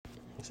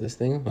Is this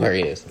thing? All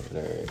right, yes.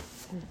 All right.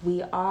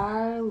 We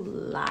are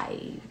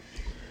live.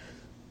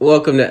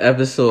 Welcome to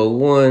episode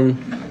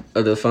 1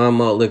 of the Fine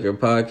Malt Liquor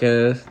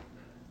Podcast.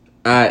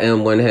 I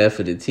am one half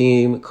of the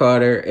team,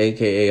 Carter,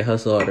 a.k.a.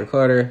 Hustle Harder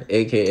Carter,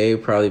 a.k.a.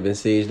 probably been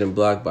saged and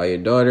blocked by your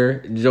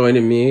daughter.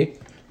 Joining me,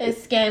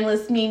 It's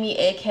Scandalous Mimi,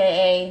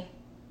 a.k.a.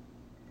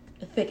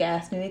 a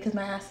thick-ass Mimi, because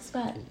my ass is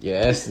fat.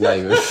 yeah, that's not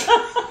even...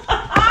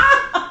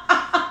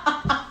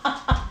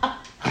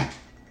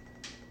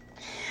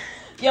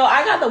 Yo,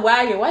 I got the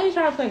wagon. Why are you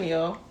trying to play me,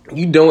 yo?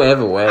 You don't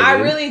have a wagon. I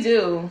really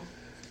do.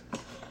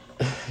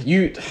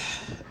 You...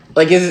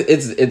 Like,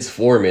 it's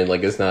forming.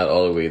 Like, it's not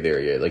all the way there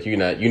yet. Like, you're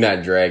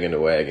not dragging the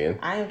wagon.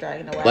 I am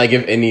dragging the wagon. Like,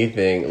 if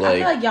anything, like...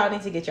 I feel like y'all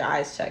need to get your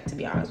eyes checked, to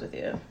be honest with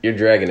you. You're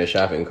dragging a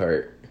shopping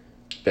cart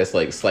that's,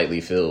 like,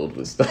 slightly filled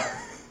with stuff.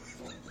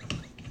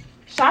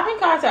 Shopping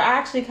carts are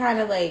actually kind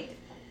of, like,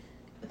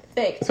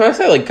 thick. So I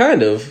said, like,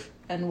 kind of.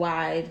 And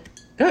wide.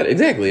 God,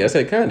 exactly. I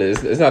said kind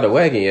of. It's not a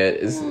wagon yet.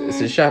 It's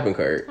a shopping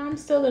cart. I'm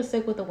still gonna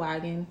stick with the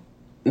wagon.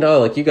 No,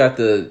 like, you got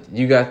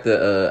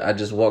the, I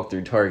just walked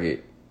through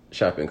Target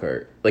shopping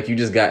cart. Like, you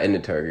just got into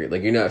Target.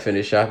 Like, you're not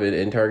finished shopping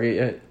in Target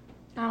yet?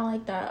 I don't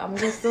like that. I'm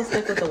gonna still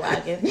stick with the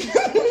wagon.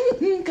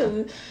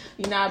 Because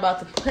you're not about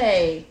to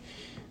play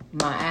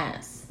my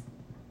ass.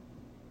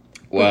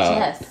 Wow.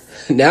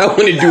 Yes. Now I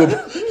want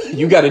to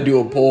you got to do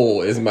a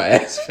poll. Is my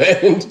ass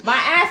fat? My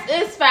ass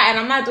is fat, and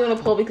I'm not doing a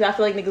poll because I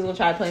feel like niggas will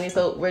try to play me,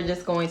 so we're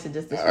just going to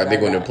just Are they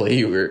going to play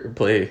you or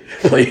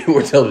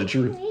tell the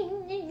truth?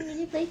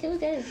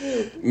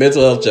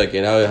 Mental health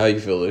check-in. How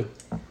you feeling?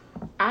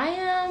 I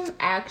am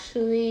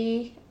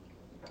actually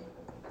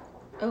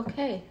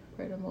okay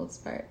for the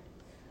most part.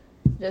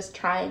 Just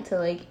trying to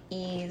like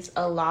try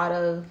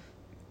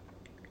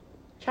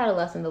to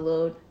lessen the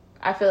load.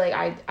 I feel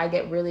like I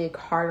get really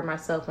hard on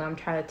myself when I'm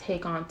trying to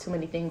take on too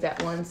many things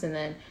at once, and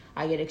then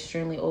I get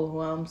extremely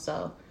overwhelmed.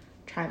 So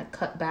trying to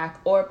cut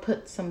back or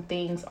put some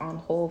things on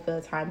hold for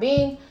the time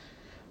being,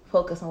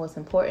 focus on what's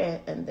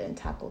important, and then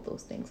tackle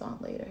those things on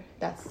later.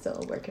 That's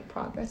still a work in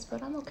progress,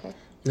 but I'm okay.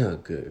 Oh,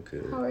 good.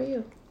 How are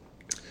you?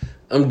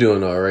 I'm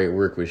doing all right.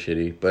 Work was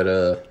shitty,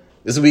 but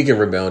this weekend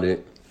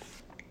rebounded.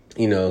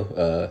 You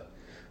know,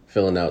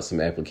 filling out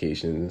some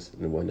applications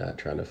and whatnot,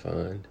 trying to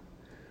find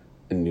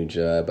a new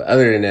job. But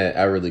other than that,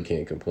 I really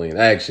can't complain.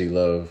 I actually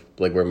love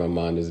like where my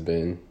mind has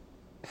been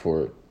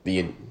for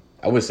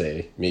I would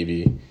say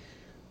maybe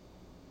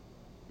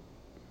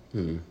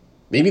the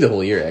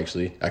whole year.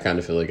 Actually, I kind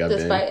of feel like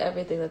Despite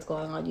everything that's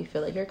going on, you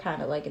feel like you're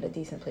kind of like in a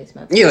decent place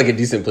mentally. Yeah, like a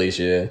decent place.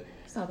 Yeah,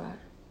 it's not bad.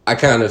 I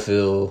kind of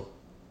feel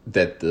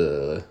that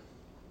the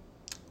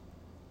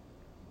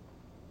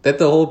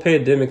whole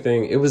pandemic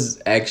thing, it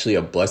was actually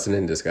a blessing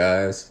in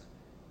disguise,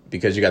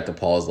 because you got to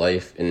pause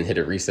life and hit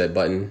a reset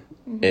button.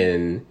 Mm-hmm.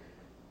 And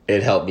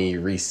it helped me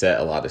reset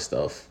a lot of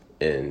stuff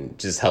and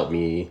just helped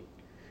me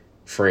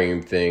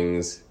frame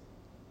things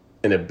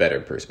in a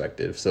better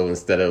perspective. So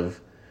instead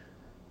of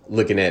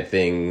looking at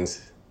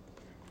things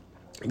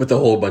with a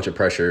whole bunch of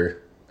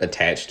pressure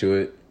attached to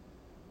it,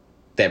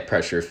 that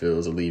pressure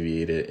feels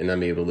alleviated, and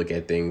I'm able to look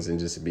at things and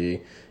just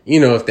be,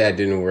 if that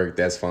didn't work,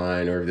 that's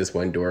fine. Or if this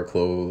one door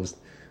closed,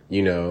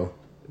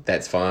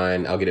 that's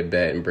fine. I'll get a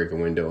bat and break a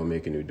window and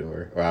make a new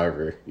door, or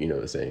however,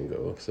 the saying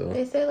goes. So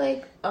they say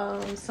like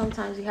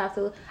sometimes you have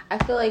to.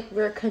 I feel like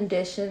we're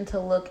conditioned to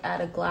look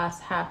at a glass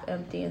half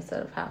empty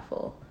instead of half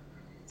full.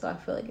 So I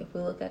feel like if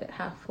we look at it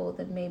half full,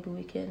 then maybe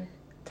we can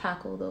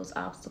tackle those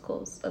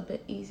obstacles a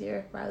bit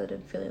easier rather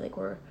than feeling like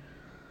we're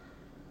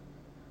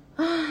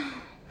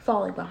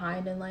falling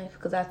behind in life.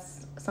 Because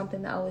that's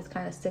something that always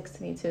kind of sticks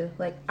to me too.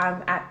 Like,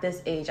 I'm at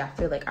this age, I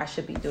feel like I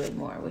should be doing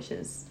more, which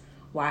is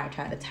why I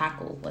try to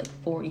tackle like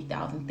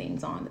 40,000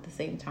 things on at the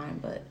same time.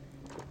 But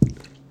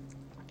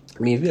I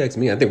mean, if you ask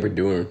me, I think we're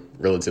doing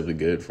relatively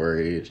good for our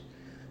age.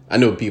 I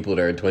know people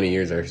that are 20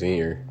 years our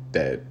senior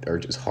that are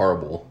just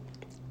horrible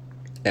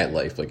at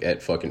life. Like,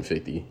 at fucking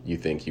 50, you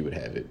think you would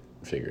have it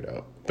figured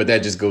out. But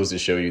that just goes to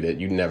show you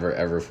that you never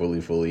ever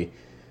fully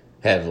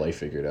have life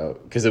figured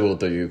out, because it will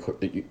throw you a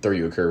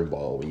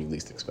curveball when you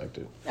least expect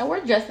it. And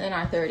we're just in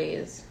our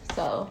 30s,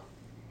 so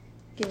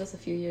give us a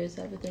few years,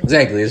 everything.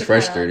 Exactly, it's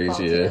fresh 30s, yeah.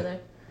 Together.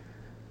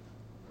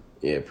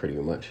 Yeah, pretty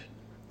much.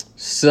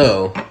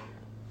 So,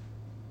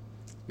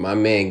 my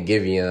man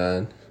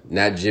Giveon,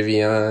 not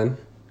Jivion,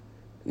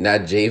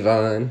 not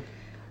Javon,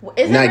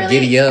 not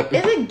Giddy Up.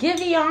 Is it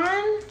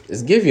Giveon?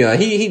 It's Giveon.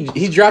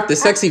 He dropped a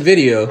sexy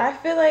video. I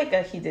feel like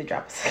he did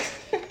drop a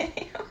sexy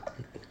video.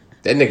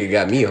 That nigga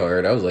got me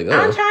hard. I was like, oh.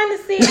 I'm trying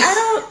to see.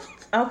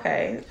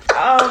 Okay.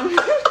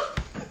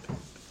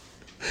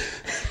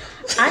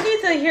 I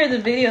need to hear the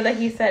video that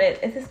he said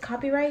it. Is this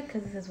copyright?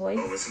 Because it's his voice.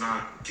 No, it's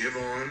not.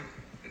 Giveon,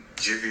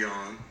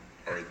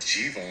 or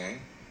Givon.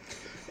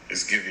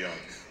 It's Giveon.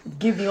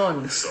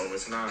 Giveon. So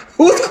it's not.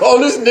 Who's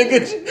calling this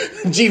nigga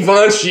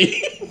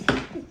Givenchy?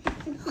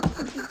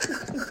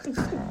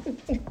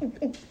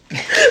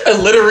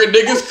 Illiterate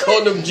niggas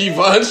calling him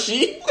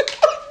Givenchy.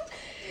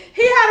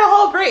 He had a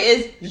whole break.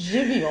 It's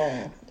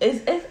Giveon. It's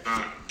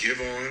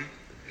Givon,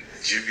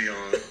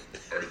 Giveon,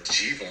 or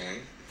Givon.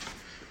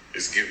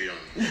 is Giveon.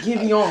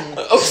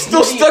 Giveon. I'm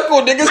still stuck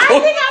on niggas. I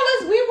think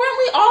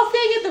we all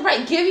saying it the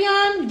right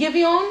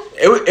Giveon.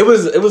 It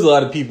was a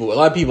lot of people. A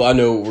lot of people I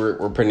know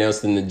were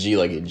pronouncing the G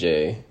like a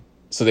J.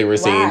 So they were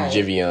saying Why?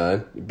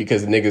 Giveon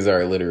because niggas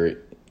are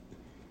illiterate.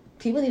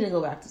 People need to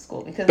go back to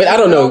school because But I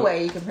don't no know.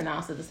 way you can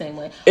pronounce it the same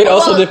way. It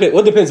also depends.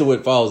 What depends on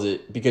what follows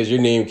it because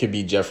your name could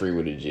be Jeffrey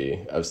with a G.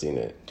 I've seen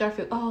it.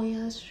 Jeffrey. Oh yeah,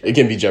 that's true. It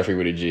can be Jeffrey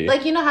with a G.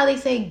 Like, you know how they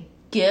say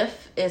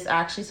GIF is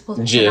actually supposed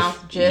to be GIF,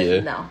 pronounced GIF? yeah.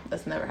 No,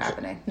 that's never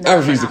happening. I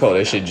Never refuse to call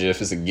that pronouncing shit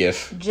GIF. It's a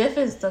GIF. GIF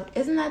is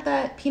isn't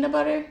that peanut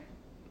butter?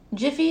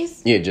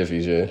 Jiffies? Yeah,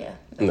 Jiffy's. Yeah. Yeah.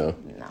 No,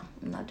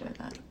 I'm not doing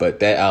that. but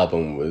that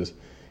album was.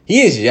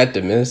 He is yet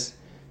to miss.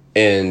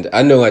 And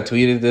I know I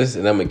tweeted this,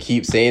 and I'm gonna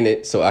keep saying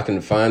it so I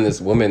can find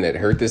this woman that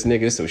hurt this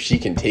nigga, so she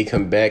can take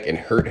him back and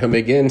hurt him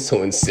again.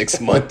 So in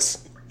 6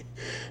 months,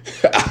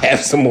 I have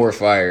some more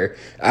fire.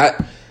 I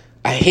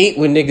hate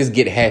when niggas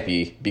get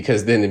happy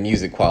because then the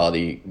music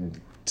quality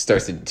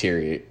starts to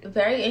deteriorate.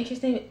 Very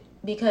interesting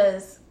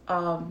because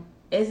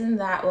isn't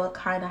that what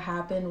kind of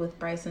happened with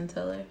Bryson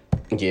Tiller?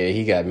 Yeah,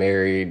 he got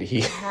married.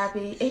 He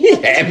Happy. he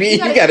happy. He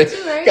got a kid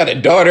too, right? a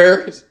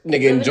daughter. Nigga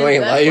Living his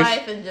enjoying best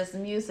life. and just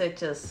music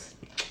just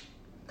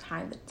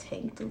kind of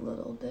tanked a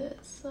little bit.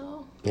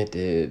 So It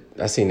did.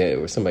 I seen that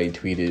where somebody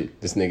tweeted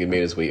this nigga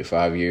made us wait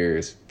 5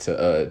 years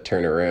to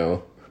turn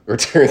around or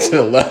turn to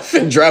the left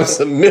and drop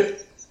some myth.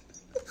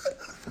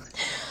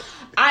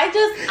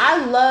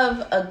 I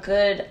love a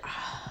good.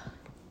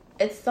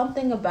 It's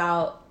something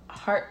about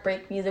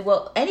heartbreak music.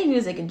 Well, any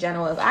music in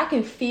general. If I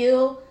can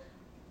feel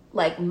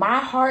like my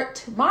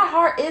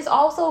heart is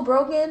also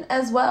broken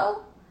as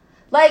well.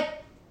 Like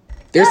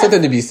There's yes.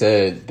 something to be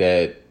said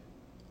that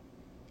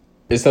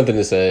there's something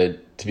to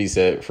be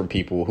said for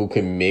people who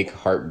can make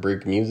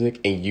heartbreak music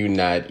and you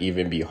not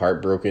even be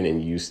heartbroken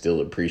and you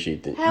still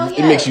appreciate it. Hell It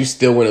yeah. makes you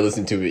still want to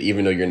listen to it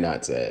even though you're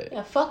not sad.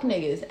 Yeah, fuck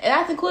niggas. And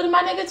that's including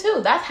my nigga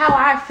too. That's how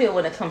I feel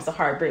when it comes to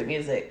heartbreak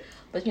music.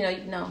 But you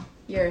know,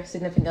 your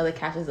significant other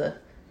catches a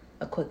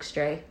quick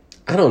stray.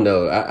 I don't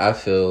know. I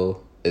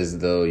feel as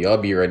though y'all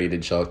be ready to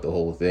chalk the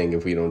whole thing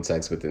if we don't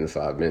text within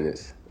 5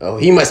 minutes. Oh,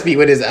 he must be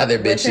with his other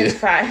bitches.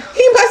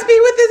 He must be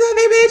with his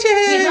other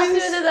bitches. He must be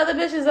with his other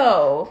bitches,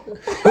 though.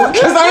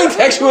 Because I didn't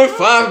text you in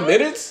 5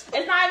 minutes.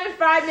 It's not even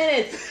 5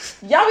 minutes.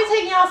 Y'all be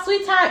taking y'all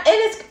sweet time. And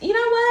it's, you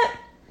know what?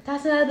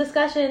 That's another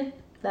discussion.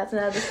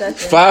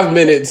 5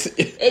 minutes.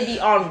 It'd be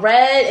on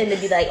red and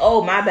it'd be like,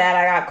 oh, my bad,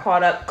 I got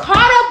caught up. Caught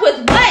up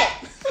with what?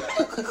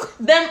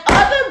 Them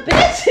other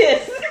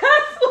bitches.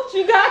 That's what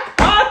you got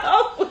caught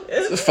up with.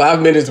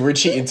 5 minutes, we're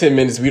cheating. 10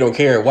 minutes, we don't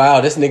care. Wow,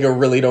 this nigga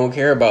really don't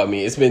care about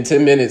me. It's been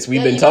 10 minutes.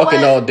 We've been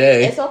talking all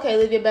day. It's okay.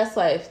 Live your best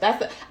life.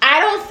 I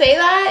don't say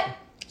that.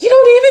 You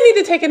don't even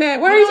need to take a nap.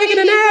 Why are you taking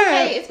a nap?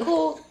 Okay, it's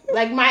cool.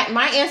 Like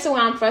my answer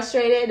when I'm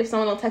frustrated, if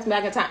someone don't text me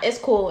back in time, it's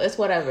cool. It's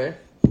whatever.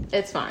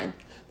 It's fine.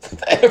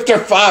 After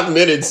 5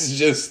 minutes, it's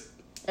just...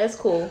 It's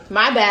cool.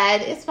 My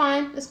bad. It's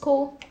fine. It's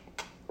cool.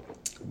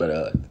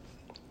 But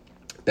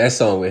that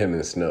song with him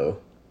and Snow,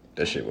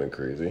 that shit went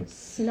crazy.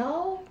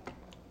 Snow?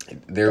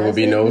 There will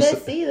be no...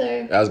 miss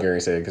either. I was going to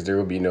say, because there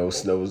will be no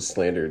Snow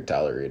slander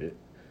tolerated.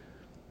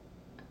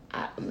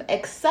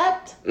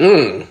 Except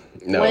No.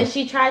 when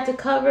she tried to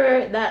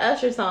cover that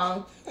Usher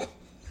song.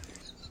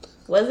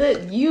 Was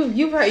it?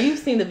 You've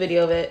seen the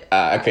video of it.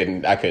 I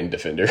couldn't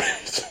defend her.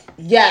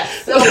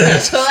 Yes. Okay.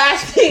 So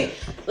last thing,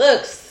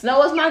 look, Snow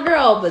was my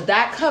girl, but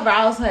that cover,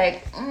 I was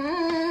like,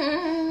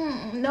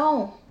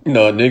 no.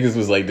 No, niggas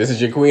was like, this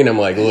is your queen. I'm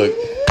like, look,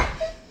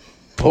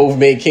 Hove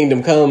made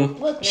Kingdom Come.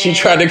 Look, She man.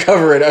 tried to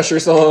cover an Usher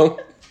song.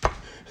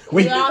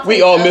 We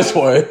take all miss L's.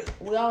 one.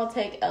 We all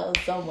take L's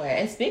somewhere.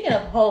 And speaking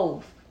of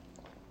Hove,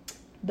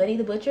 Benny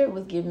the Butcher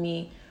was giving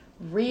me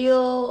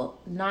real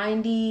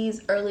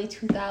 90s, early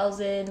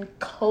 2000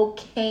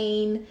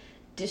 cocaine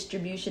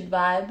distribution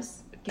vibes.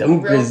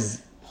 Them Real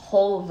grizz-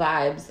 whole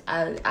vibes.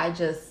 I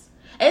just...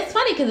 It's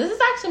funny because this is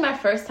actually my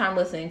first time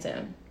listening to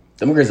him.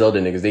 Them Griselda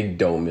niggas, they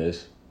don't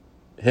miss.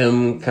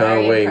 Him,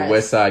 Very Conway, impressed.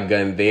 West Side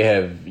Gun, they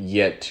have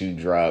yet to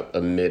drop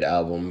a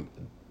mid-album.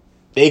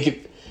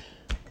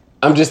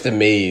 I'm just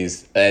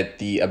amazed at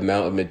the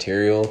amount of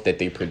material that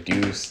they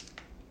produce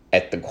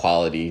at the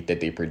quality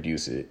that they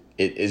produce it.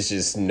 It's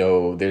just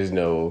there's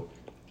no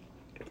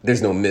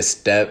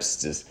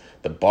missteps, just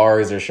the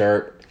bars are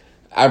sharp.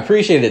 I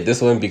appreciated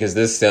this one because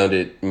this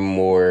sounded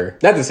more,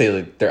 not to say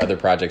like their other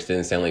projects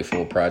didn't sound like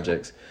full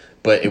projects,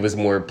 but it was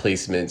more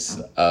placements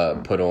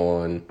put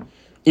on,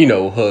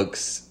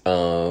 hooks,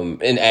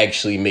 and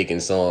actually making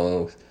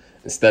songs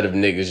instead of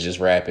niggas just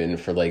rapping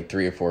for like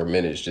 3 or 4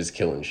 minutes, just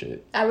killing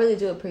shit. I really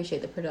do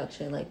appreciate the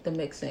production, like the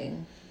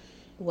mixing,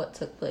 what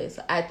took place.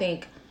 I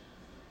think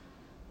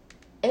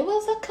it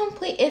was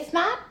it's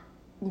not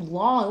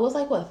long. It was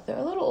like,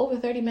 a little over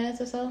 30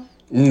 minutes or so?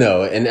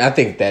 No, and I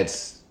think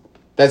that's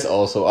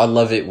also, I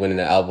love it when an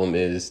album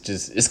is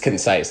just, it's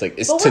concise. Like,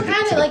 it's But to we're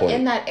kind the of like point.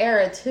 in that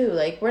era too.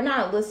 Like, we're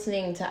not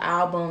listening to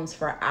albums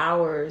for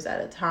hours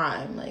at a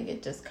time. Like,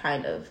 it's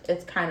kind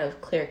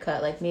of clear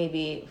cut. Like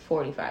maybe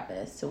 45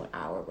 minutes to an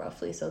hour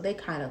roughly. So they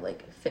kind of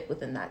like fit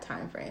within that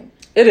time frame.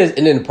 It is,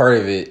 and then part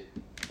of it,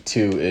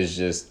 Two is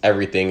just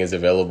everything is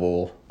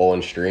available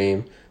on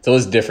stream. So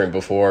it's different.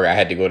 Before, I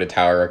had to go to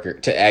Tower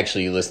Records to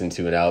actually listen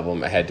to an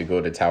album. I had to go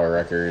to Tower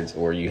Records,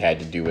 or you had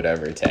to do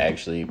whatever to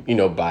actually,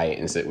 buy it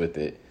and sit with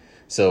it.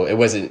 So it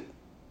wasn't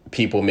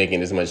people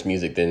making as much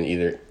music then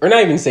either. Or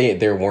not even saying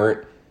there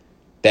weren't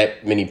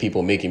that many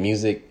people making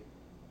music.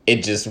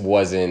 It just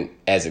wasn't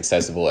as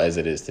accessible as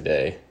it is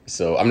today.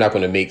 So I'm not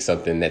going to make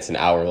something that's an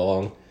hour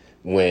long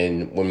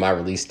when my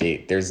release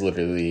date, there's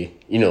literally,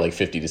 like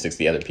 50 to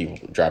 60 other people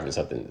dropping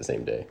something the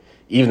same day.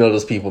 Even though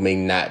those people may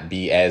not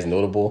be as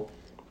notable,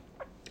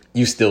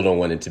 you still don't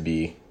want it to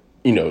be,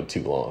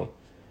 too long.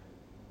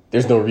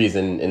 There's no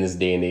reason in this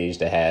day and age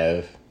to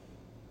have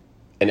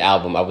an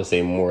album, I would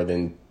say, more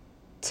than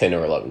 10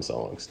 or 11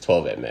 songs,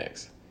 12 at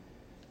max.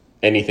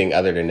 Anything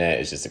other than that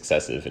is just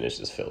excessive and it's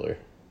just filler.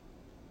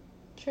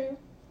 True.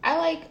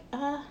 I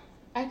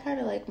kind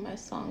of like my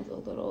songs a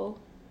little.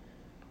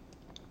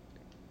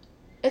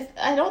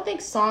 I don't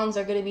think songs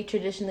are going to be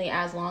traditionally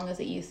as long as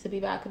it used to be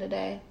back in the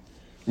day.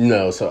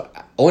 No, so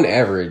on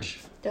average,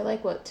 they're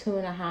like,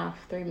 2.5,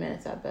 3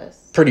 minutes at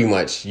best. Pretty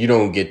much. You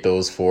don't get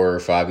those 4 or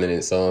 5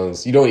 minute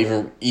songs. You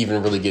don't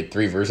even really get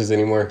 3 verses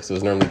anymore. So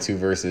it's normally 2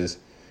 verses.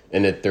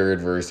 And the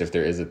third verse, if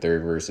there is a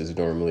third verse, is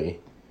normally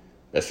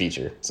a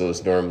feature. So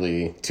it's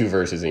normally 2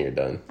 verses and you're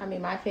done. I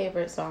mean, my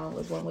favorite song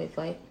was One Way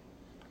Flight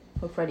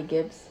with Freddie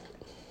Gibbs.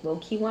 Low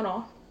key went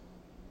off.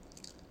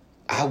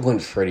 I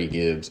want Freddie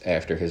Gibbs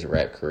after his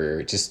rap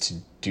career just to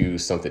do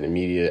something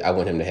immediate. I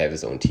want him to have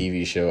his own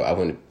TV show.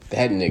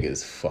 That nigga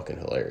is fucking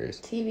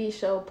hilarious. TV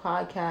show,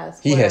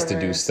 podcast, He has to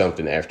do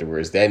something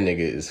afterwards. That nigga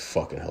is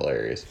fucking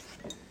hilarious.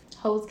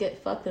 Hoes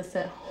get fucked and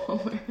sent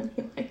home.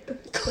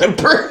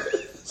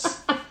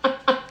 Clippers.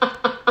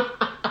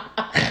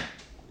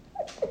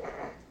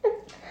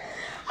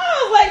 I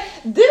was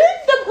like,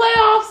 didn't the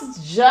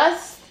playoffs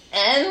just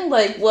end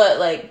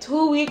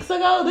 2 weeks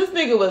ago? This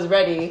nigga was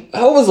ready.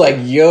 I was like,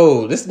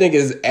 yo, this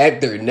nigga's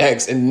at their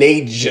necks and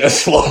they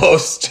just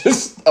lost.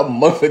 Just a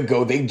month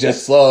ago, they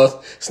just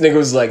lost. This nigga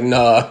was like,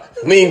 nah,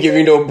 we ain't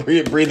giving you no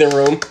breathing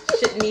room.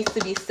 Shit needs to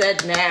be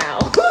said now.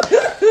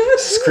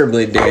 Scribble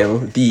it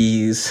down.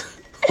 These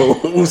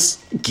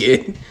hoes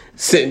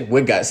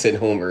got sent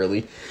home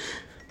early.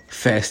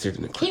 Faster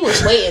than the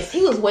Clippers.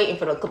 He was waiting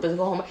for the Clippers to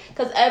go home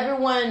because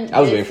everyone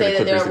did say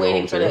that they were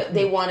waiting for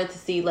they wanted to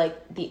see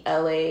the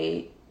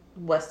LA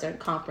Western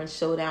Conference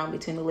showdown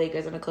between the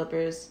Lakers and the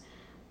Clippers,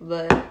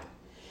 but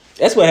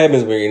that's what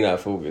happens when you're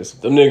not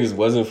focused. Them niggas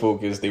wasn't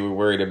focused. They were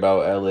worried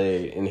about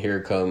LA, and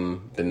here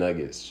come the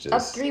Nuggets. Just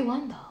up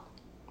 3-1 though.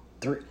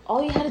 3.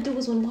 All you had to do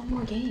was win one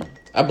more game.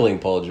 I blame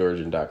Paul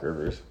George and Doc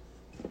Rivers.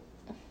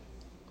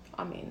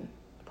 I mean,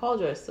 Paul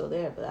George is still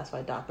there, but that's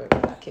why Doc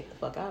Rivers got kicked the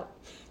fuck out.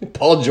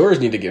 Paul George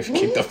need to get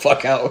kicked the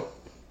fuck out.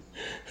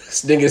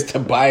 This nigga's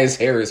Tobias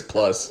Harris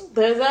plus.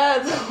 There's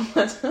so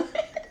much.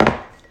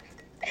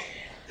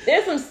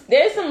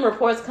 There's some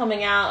reports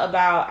coming out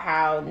about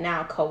how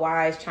now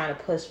Kawhi's trying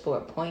to push for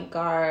a point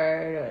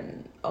guard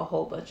and a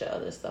whole bunch of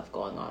other stuff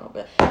going on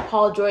over there.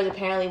 Paul George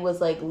apparently was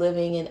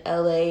living in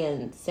LA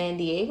and San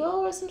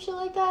Diego or some shit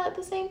like that at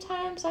the same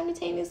time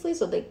simultaneously.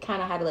 So they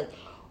kind of had to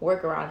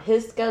work around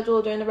his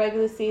schedule during the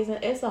regular season.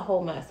 It's a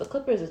whole mess. The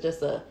Clippers is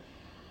just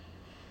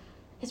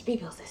it's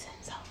rebuild season.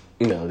 So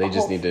no, they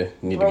just need to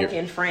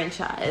broken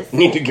franchise.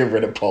 Need to get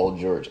rid of Paul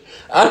George.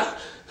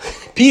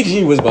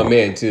 PG was my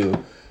man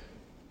too.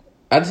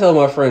 I tell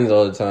my friends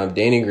all the time,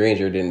 Danny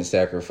Granger didn't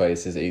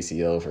sacrifice his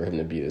ACL for him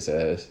to beat his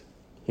ass.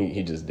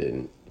 He just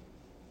didn't.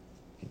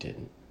 He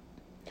didn't.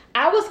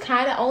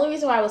 Only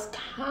reason why I was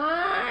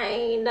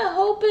kind of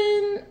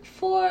hoping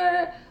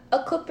for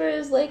a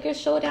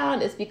Clippers-Lakers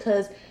showdown is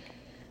because,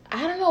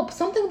 I don't know,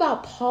 something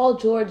about Paul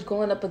George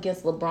going up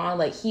against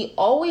LeBron, he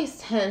always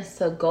tends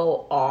to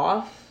go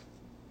off,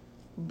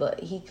 but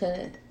he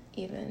couldn't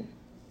even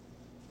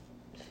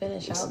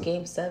finish out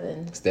Game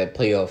 7. It's that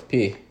playoff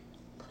P.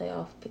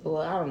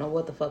 Well, I don't know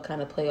what the fuck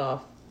kind of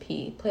playoff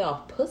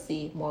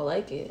pussy, more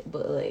like it,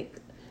 but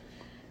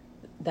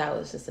that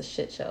was just a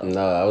shit show.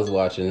 No, I was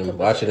watching him.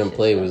 Watching him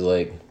play was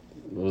like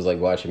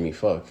watching me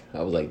fuck.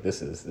 I was like,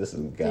 this is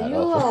god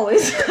awful.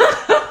 Always.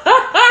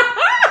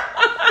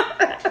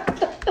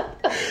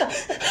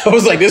 I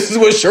was like, this is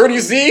what Shorty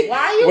see Why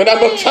are you when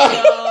playing, I'm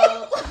uptight.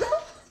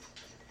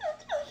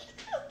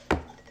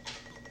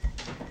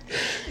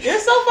 You're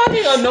so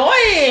fucking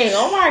annoying.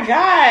 Oh my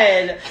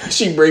god.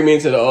 She bring me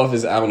into the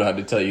office. I don't know how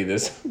to tell you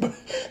this, but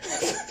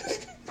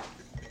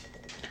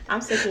I'm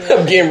sick of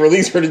I'm getting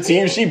released for the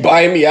team. She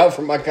buying me out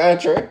from my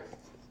contract.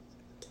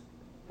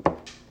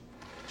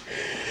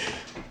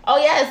 Oh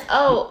yes.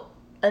 Oh,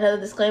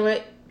 another disclaimer.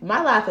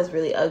 My laugh is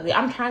really ugly.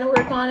 I'm trying to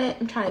work on it.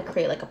 I'm trying to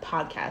create a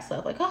podcast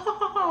laugh, ha ha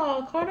ha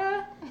ha,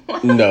 Carter.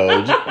 No,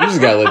 you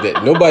just gotta let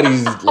that.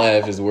 Nobody's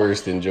laugh is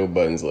worse than Joe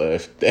Budden's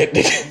laugh. That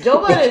nigga.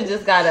 Joe Budden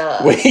just got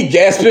a. When he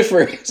gasped at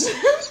first.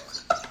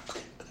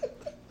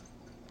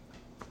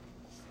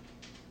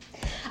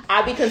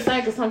 I'd be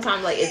concerned because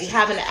sometimes, is he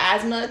having an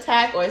asthma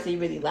attack or is he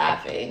really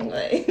laughing?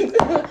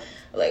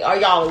 Are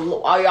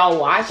y'all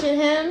watching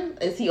him?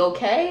 Is he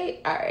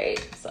okay? All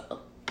right, so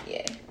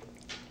yeah.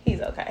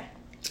 is okay.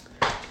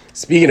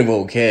 Speaking of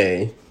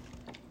okay,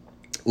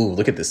 ooh,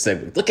 look at the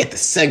segue. Look at the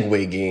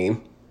segue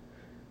game.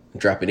 I'm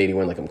dropping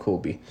 81 like I'm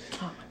Kobe.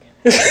 Oh my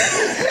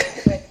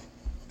goodness.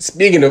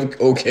 Speaking of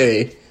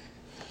okay,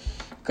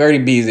 Cardi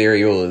B's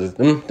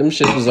areolas, them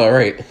shit was all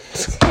right.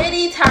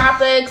 Titty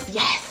topics,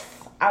 yes.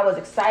 I was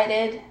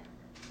excited.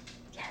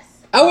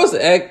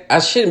 I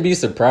shouldn't be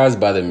surprised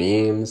by the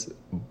memes,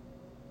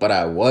 but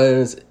I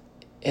was,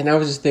 and I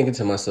was just thinking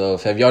to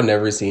myself, have y'all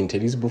never seen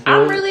titties before?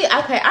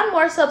 I'm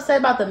more so upset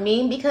about the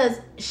meme because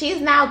she's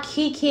now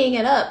keying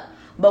it up.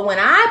 But when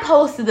I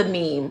posted the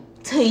meme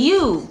to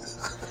you,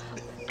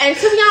 and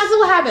to be honest,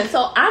 what happened?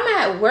 So I'm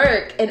at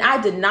work and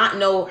I did not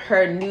know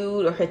her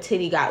nude or her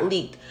titty got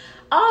leaked.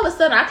 All of a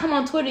sudden, I come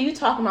on Twitter, you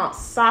talking about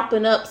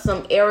sopping up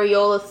some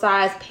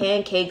areola-sized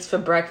pancakes for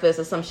breakfast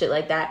or some shit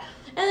like that.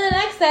 And the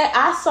next day,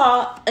 I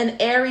saw an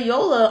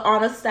areola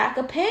on a stack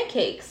of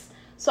pancakes.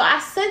 So I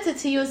sent it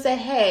to you and said,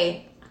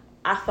 hey,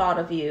 I thought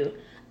of you.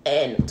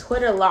 And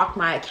Twitter locked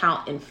my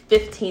account in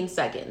 15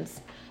 seconds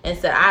and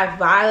said I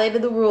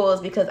violated the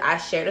rules because I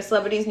shared a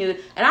celebrity's nude.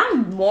 And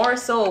I'm more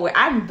so aware.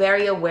 I'm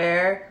very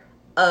aware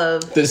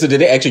of... So did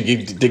they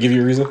actually give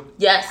you a reason?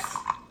 Yes.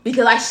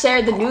 Because I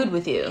shared the nude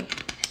with you.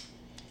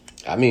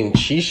 I mean,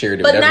 she shared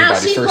it but with everybody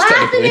first. But now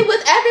she's laughing it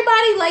with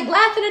everybody, like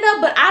laughing it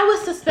up. But I was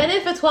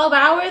suspended for 12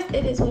 hours.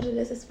 It is what it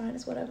is. It's fine.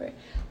 It's whatever.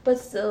 But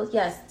still,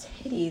 yes,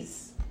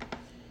 titties.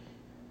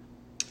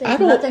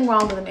 There's nothing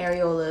wrong with them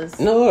areolas.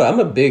 No,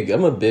 I'm a big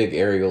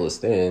areola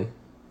stan.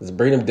 Let's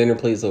bring them dinner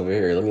plates over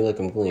here. Let me lick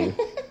them clean.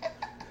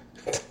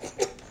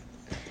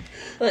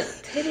 Look,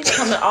 titties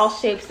come in all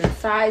shapes and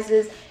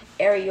sizes.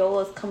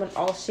 Areolas come in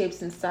all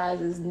shapes and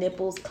sizes.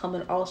 Nipples come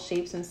in all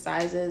shapes and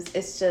sizes.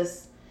 It's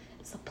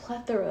a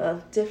plethora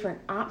of different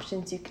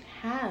options you can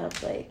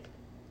have. Like,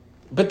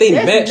 but they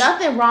match. There's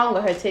nothing wrong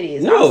with her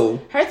titties. No,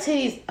 her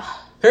titties.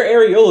 Her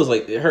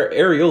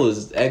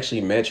areolas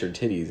actually match her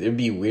titties. It'd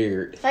be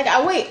weird. Like,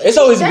 wait. It's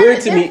always weird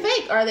to me. They're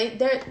fake. Are they?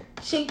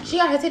 She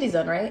got her titties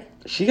done, right?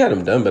 She got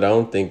them done, but I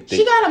don't think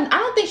she got them. I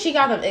don't think she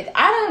got them.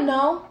 I don't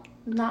know.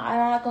 I'm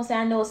not gonna say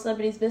I know a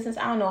celebrity's business.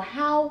 I don't know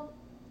how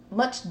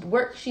much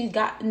work she's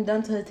gotten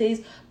done to her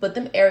titties, but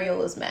them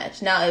areolas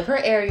match. Now, if her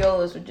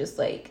areolas were just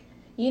like,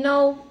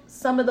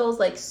 some of those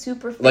like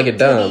super fake like a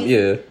dime,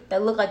 yeah,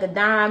 that look like a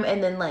dime,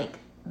 and then like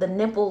the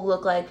nipple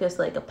look like just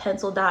like a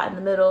pencil dot in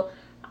the middle.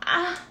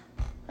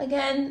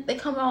 Again, they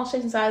come in all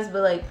shapes and sizes,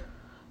 but like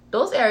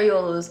those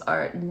areolas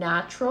are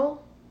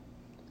natural.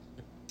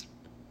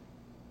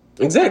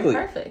 Exactly.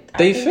 They're perfect.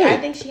 They fit. I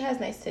think she has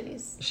nice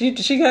titties. She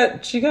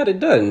got it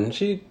done.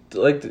 She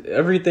like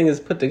everything is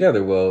put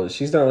together well.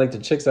 She's not like the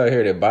chicks out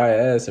here that buy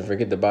ass and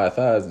forget to buy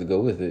thighs to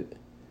go with it.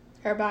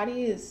 Her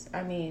body is,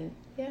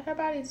 her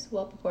body's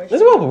well proportioned.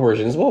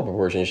 It's well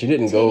proportioned. She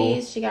didn't titties,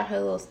 go. She got her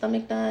little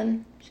stomach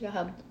done. She got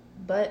her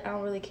butt. I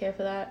don't really care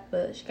for that,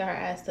 but she got her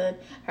ass done.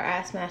 Her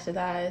ass matched her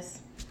thighs.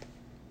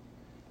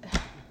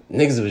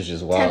 Niggas was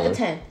just wild. 10 to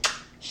 10.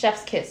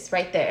 Chef's kiss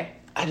right there.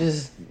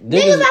 Niggas act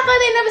like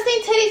they never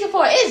seen titties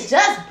before. It's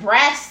just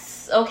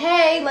breasts,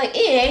 okay? Like,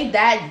 it ain't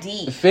that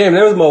deep. Fam,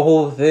 that was my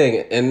whole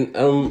thing. And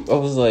I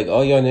was like,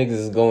 all y'all niggas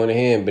is going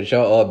hand, but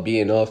y'all all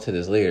beating off to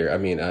this later. I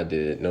mean, I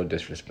did. No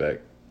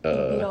disrespect. You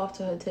beat off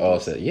to her titties.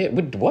 Offset. Yeah,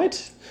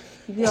 what?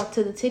 You beat off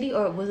to the titty,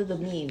 or was it the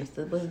memes?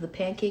 Was it the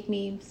pancake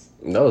memes?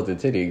 No, it was the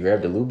titty. You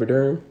grabbed the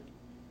Lubriderm.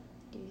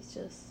 It's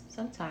just,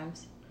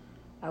 sometimes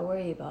I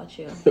worry about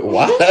you.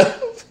 Why?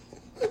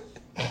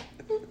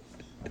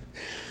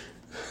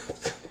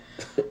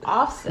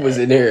 Offset. Was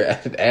in there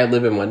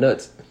ad-libbing my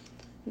nuts.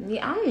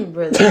 Yeah, I'm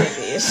really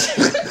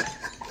bitch.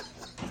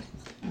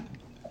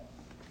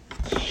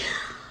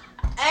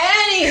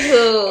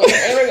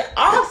 Anywho,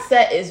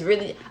 Offset is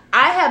really...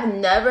 I have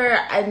never,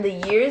 in the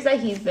years that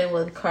he's been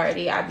with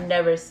Cardi, I've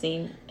never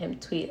seen him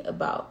tweet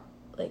about,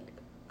 like,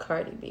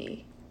 Cardi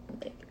B,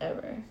 like,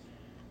 ever.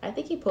 I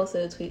think he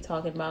posted a tweet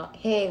talking about,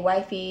 hey,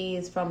 wifey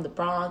is from the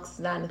Bronx,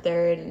 9 to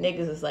 3rd, and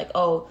niggas is like,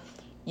 oh,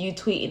 you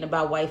tweeting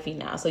about wifey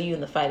now, so you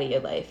in the fight of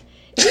your life.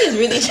 He's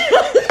really it's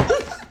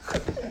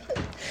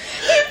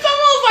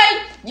almost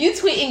like you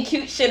tweeting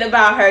cute shit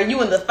about her,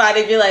 you in the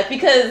fight of your life,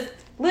 because,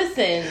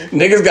 listen.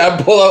 Niggas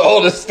gotta pull out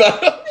all the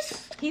stuff.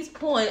 He's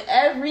pulling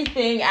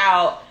everything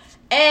out,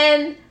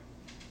 and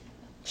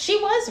she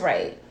was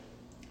right.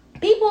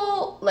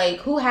 People like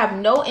who have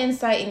no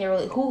insight in your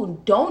who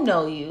don't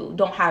know you,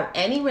 don't have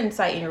any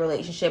insight in your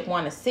relationship,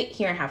 want to sit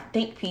here and have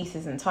think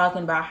pieces and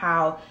talking about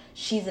how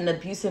she's in an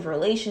abusive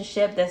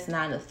relationship that's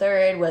 9 to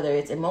 3rd, whether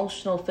it's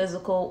emotional,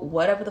 physical,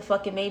 whatever the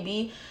fuck it may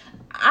be.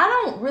 I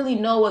don't really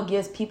know what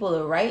gives people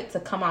the right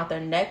to come out their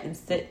neck and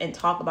sit and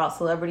talk about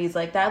celebrities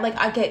like that. Like,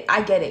 I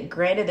get it.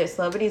 Granted, they're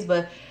celebrities,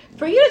 but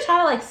for you to try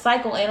to like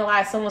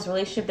psychoanalyze someone's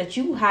relationship that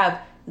you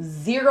have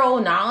zero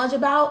knowledge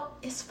about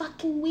is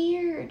fucking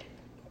weird.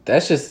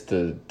 That's just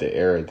the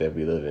era that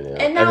we live in now.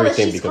 And now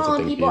everything that she's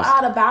calling people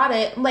out about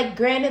it, like,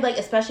 granted, like,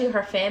 especially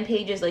her fan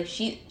pages, like,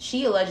 she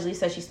allegedly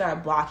said she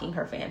started blocking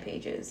her fan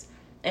pages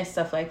and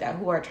stuff like that,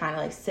 who are trying to,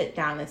 like, sit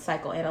down and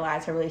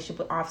psychoanalyze her relationship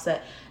with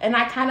Offset. And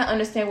I kind of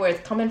understand where it's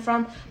coming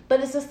from, but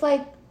it's just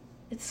like,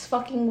 It's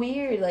fucking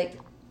weird. Like,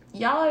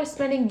 y'all are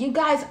spending... You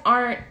guys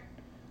aren't...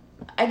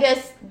 I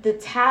guess the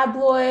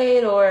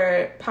tabloid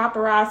or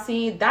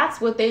paparazzi,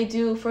 that's what they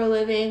do for a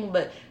living.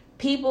 But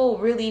people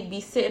really be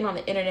sitting on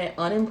the internet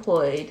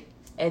unemployed,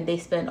 and they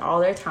spend all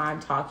their time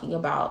talking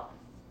about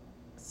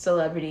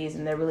celebrities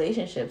and their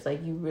relationships.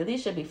 Like, you really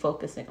should be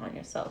focusing on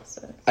yourself.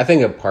 So I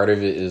think a part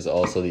of it is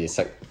also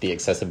the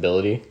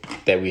accessibility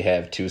that we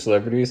have to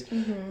celebrities.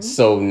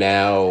 So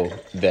now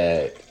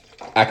that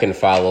I can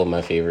follow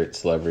my favorite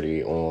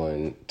celebrity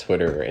on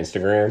Twitter or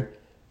Instagram,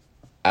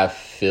 I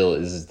feel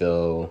as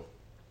though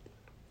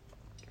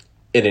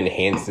it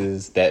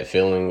enhances that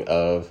feeling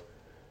of,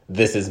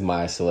 this is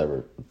my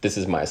celebrity, this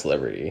is my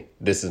celebrity,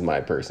 this is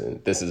my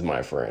person, this is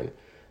my friend.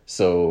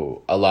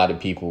 So a lot of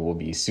people will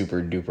be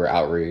super duper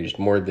outraged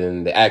more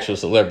than the actual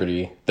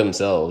celebrity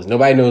themselves.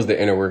 Nobody knows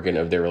the inner working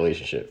of their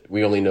relationship.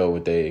 We only know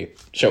what they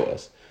show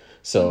us.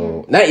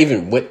 So not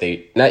even what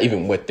they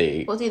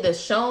what's either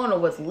shown or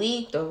what's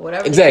leaked or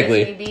whatever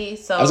exactly the case may be.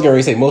 So I was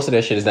gonna say most of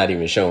that shit is not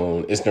even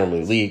shown. It's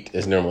normally leaked.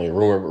 It's normally a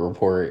rumor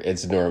report.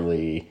 It's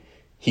normally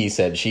he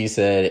said, she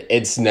said.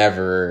 It's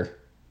never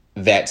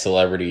that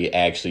celebrity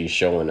actually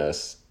showing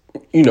us,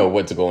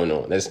 what's going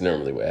on. That's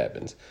normally what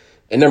happens.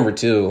 And number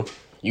two,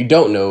 you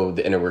don't know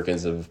the inner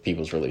workings of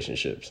people's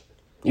relationships.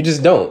 You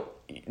just don't.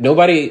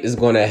 Nobody is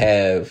going to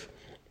have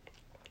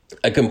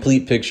a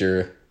complete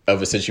picture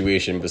of a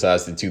situation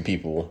besides the two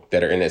people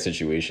that are in that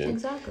situation.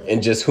 Exactly.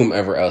 And just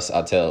whomever else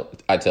I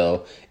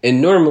tell.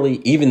 And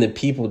normally, even the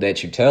people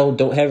that you tell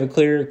don't have a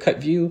clear cut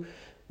view,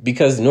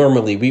 because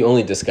normally we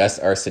only discuss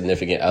our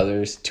significant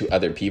others to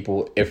other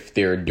people if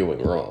they're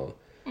doing wrong.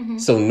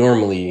 So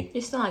normally...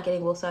 You're still not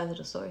getting both sides of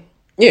the story.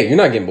 Yeah, you're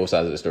not getting both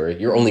sides of the story.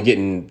 You're only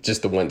getting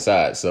just the one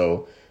side.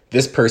 So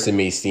this person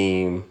may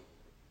seem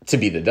to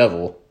be the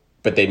devil,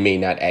 but they may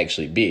not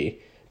actually be.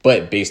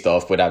 But based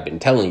off what I've been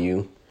telling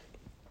you,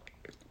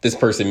 this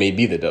person may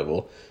be the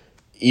devil.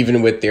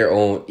 Even with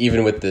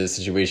the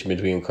situation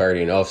between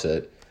Cardi and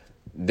Offset,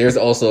 there's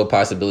also a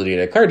possibility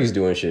that Cardi's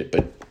doing shit,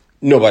 but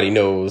nobody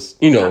knows,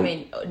 I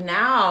mean,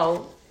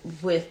 now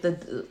with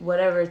the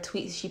whatever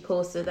tweets she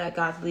posted that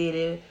got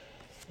deleted,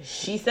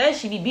 she said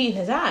she be beating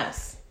his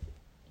ass.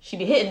 She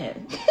be hitting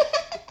him.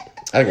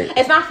 I agree.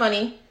 It's not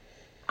funny.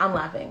 I'm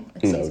laughing.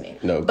 Excuse me.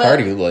 No, but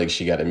Cardi look like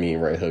she got a mean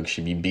right hook.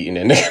 She be beating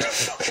that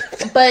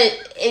nigga.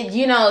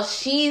 But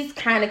she's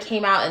kind of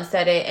came out and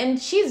said it, and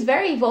she's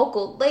very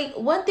vocal. Like,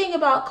 one thing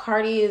about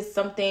Cardi is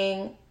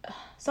something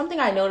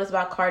I noticed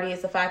about Cardi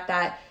is the fact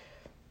that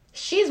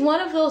she's one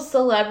of those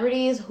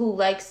celebrities who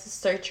likes to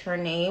search her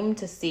name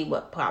to see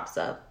what pops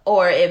up,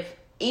 or if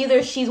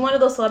either she's one of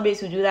those celebrities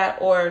who do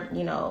that, or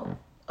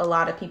a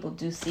lot of people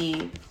do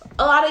see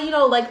a lot of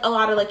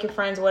your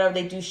friends or whatever,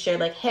 they do share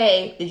like,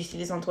 hey, did you see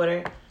this on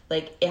Twitter?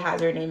 Like, it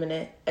has her name in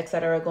it,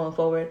 etc. going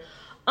forward.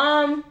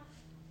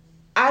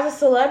 As a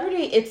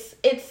celebrity,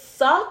 it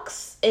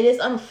sucks. It is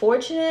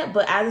unfortunate,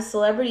 but as a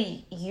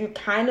celebrity, you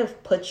kind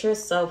of put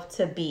yourself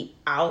to be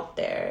out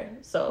there.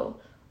 So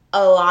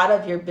a lot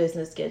of your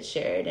business gets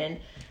shared, and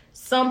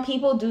some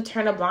people do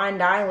turn a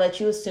blind eye and let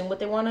you assume what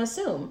they want to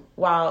assume,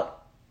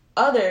 while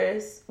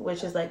others,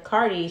 which is like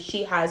Cardi,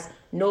 she has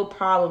no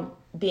problem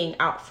being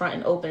out front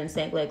and open and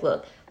saying, like,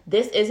 look,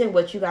 this isn't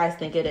what you guys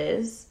think it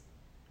is,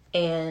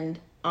 and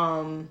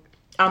I'm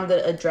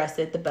gonna address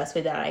it the best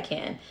way that I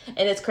can.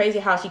 And it's crazy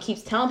how she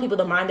keeps telling people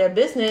to mind their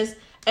business,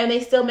 and they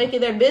still make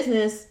it their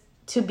business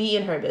to be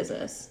in her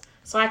business.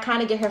 So I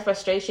kind of get her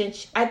frustration.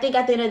 I think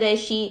at the end of the day,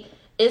 she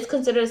is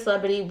considered a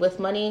celebrity with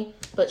money,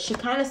 but she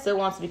kind of still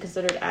wants to be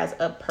considered as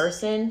a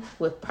person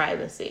with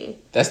privacy.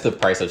 That's the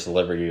price of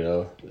celebrity,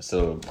 though.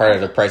 So part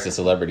of the price of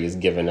celebrity is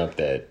giving up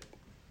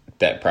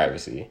that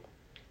privacy.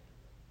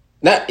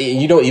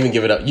 You don't even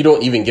give it up. You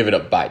don't even give it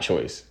up by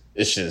choice.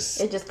 It's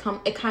just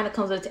it kind of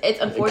comes with it's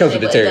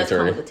unfortunate, but it does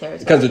come with the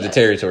territory. It comes with the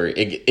territory.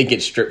 It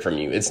gets stripped from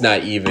you. It's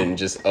not even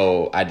just,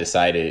 I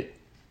decided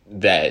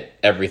that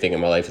everything in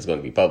my life is going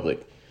to be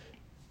public.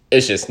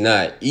 It's just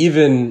not.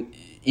 Even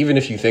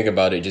if you think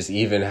about it, just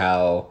even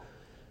how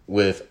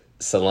with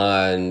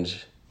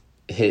Solange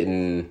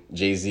hitting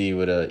Jay-Z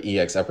with a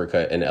EX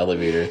uppercut in the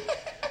elevator,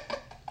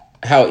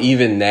 how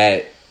even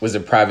that was a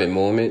private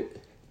moment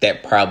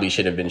that probably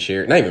should have been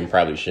shared. Not even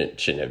probably shouldn't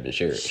have been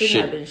shared.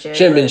 Shouldn't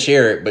have been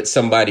shared, but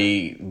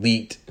somebody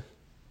leaked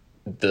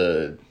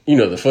the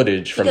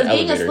footage from the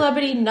elevator. Because being a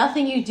celebrity,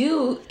 nothing you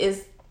do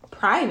is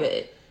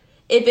private.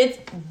 If it's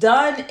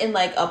done in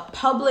like a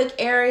public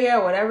area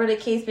or whatever the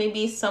case may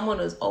be,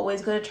 someone is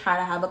always going to try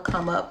to have a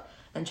come up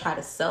and try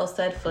to sell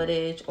said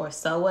footage or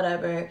sell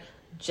whatever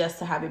just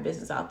to have your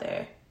business out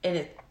there.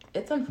 And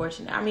it's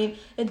unfortunate. I mean,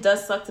 it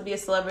does suck to be a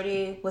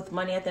celebrity with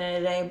money at the end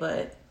of the day,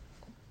 but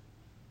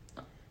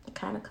it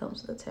kind of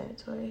comes with the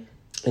territory.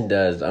 It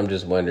does. I'm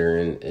just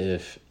wondering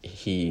if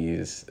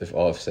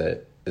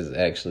Offset is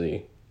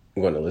actually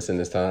going to listen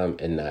this time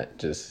and not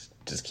just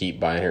keep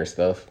buying her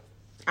stuff.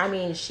 I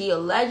mean, she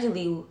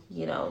allegedly,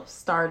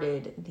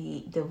 started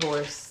the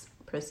divorce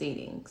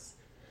proceedings.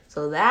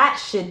 So that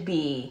should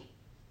be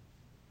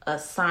a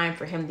sign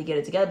for him to get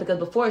it together, because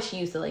before she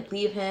used to like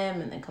leave him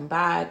and then come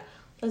back.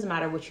 Doesn't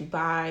matter what you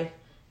buy.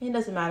 It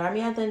doesn't matter. I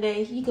mean, at the end of the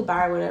day, he could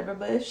buy whatever.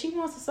 But if she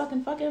wants to suck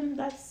and fuck him,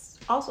 that's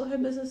also her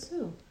business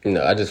too.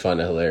 No, I just find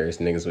it hilarious.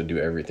 Niggas would do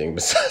everything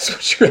besides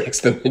what you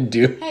ask them to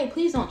do. Hey,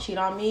 please don't cheat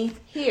on me.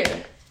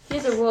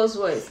 Here's a Rolls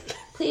Royce.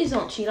 Please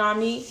don't cheat on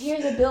me.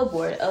 Here's a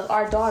billboard of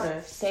our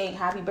daughter saying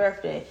happy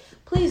birthday.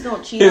 Please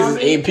don't cheat on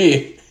me. Here's AP.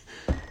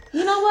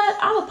 You know what?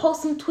 I'm going to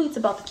post some tweets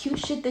about the cute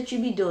shit that you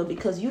be doing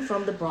because you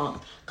from the Bronx.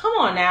 Come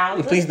on now.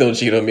 Please don't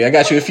cheat on me. I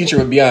got you a feature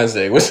with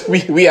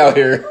Beyonce. We out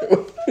here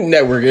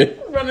networking.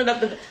 Running up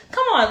the...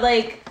 Come on,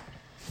 like...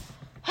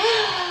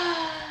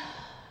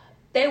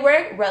 They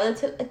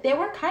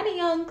were kind of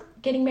young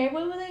getting married.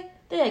 What were they?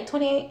 They're like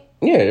 28.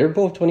 Yeah, they were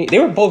both 20. They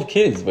were both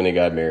kids when they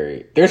got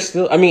married. They're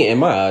still... I mean, in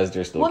my eyes,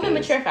 they're still Women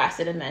kids. mature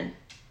faster than men.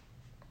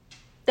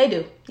 They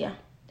do. Yeah.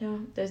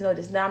 No, there's no...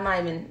 I'm not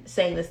even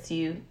saying this to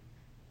you.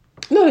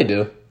 No, they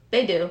do.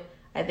 They do.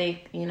 I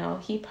think,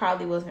 he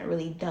probably wasn't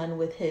really done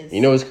with his... You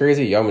know what's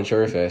crazy? Y'all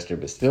mature faster,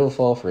 but still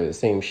fall for the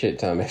same shit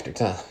time after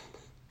time.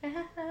 I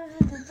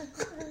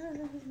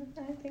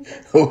think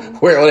that's...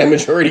 Where all that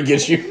maturity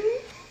gets you?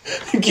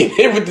 Get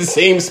hit with the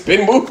same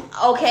spin move?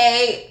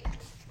 Okay.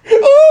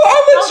 Oh,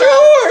 I'm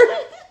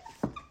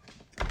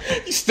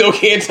mature! You still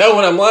can't tell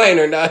when I'm lying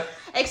or not.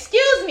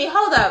 Excuse me,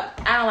 hold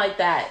up. I don't like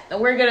that.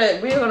 Let's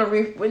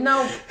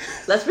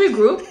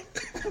regroup.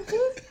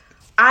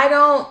 I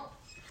don't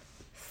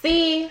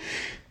see.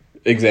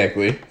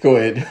 Exactly. Go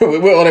ahead.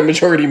 What all that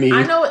maturity means?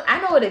 I know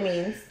what it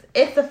means.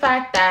 It's the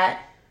fact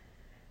that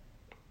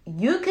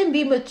you can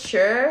be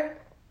mature,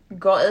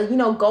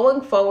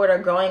 going forward or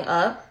growing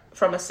up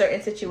from a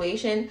certain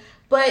situation.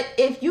 But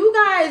if you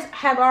guys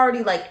have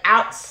already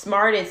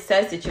outsmarted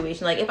said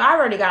situation, if I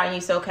already got on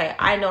you, so okay,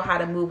 I know how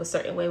to move a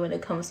certain way when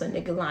it comes to a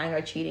nigga lying or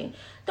cheating.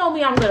 Don't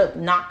mean I'm gonna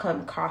not come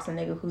across a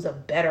nigga who's a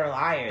better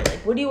liar.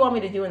 What do you want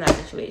me to do in that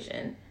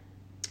situation?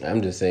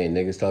 I'm just saying,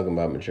 niggas talking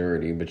about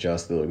maturity, but y'all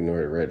still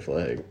ignore the red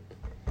flag.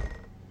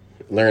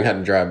 Learn how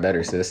to drive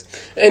better, sis.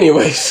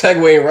 Anyway,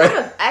 segueing right.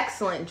 I'm an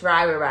excellent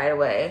driver right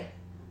away.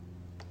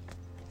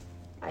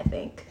 I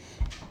think.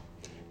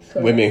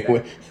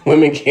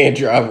 Women can't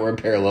drive or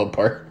parallel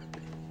park.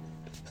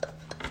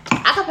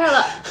 I can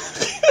parallel.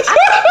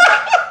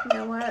 You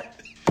know what?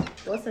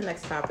 What's the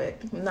next topic?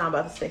 I'm not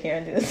about to sit here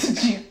and do this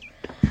with you.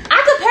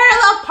 I can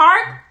parallel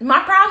park.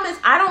 My problem is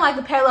I don't like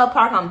to parallel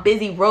park on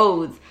busy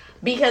roads.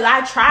 Because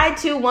I tried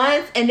to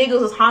once and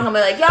niggas was honking me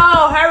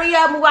yo, hurry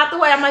up, move out the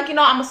way. I'm like, I'm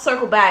gonna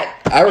circle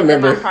back. I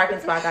remember my parking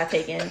spot got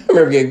taken. I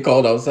remember getting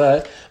called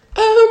outside.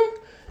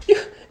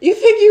 You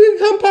think you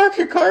can come park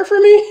your car for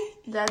me?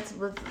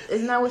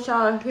 Isn't that what y'all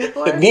are here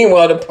for?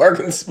 Meanwhile, the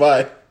parking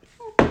spot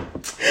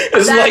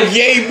is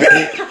yay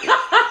big.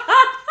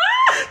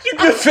 You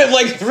could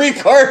fit 3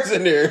 cars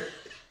in there.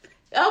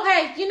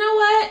 Okay, you know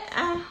what?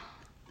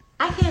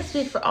 I can't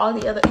speak for all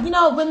the other.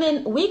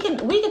 Women, we can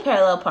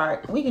parallel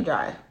park. We can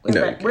drive.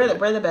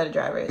 We're the better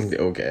drivers.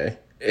 Okay.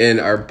 And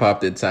our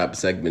Pop the Top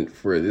segment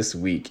for this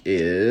week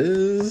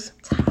is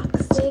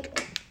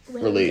toxic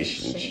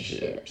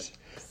relationships.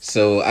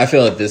 So I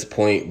feel at this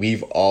point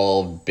we've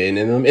all been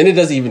in them, and it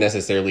doesn't even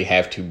necessarily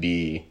have to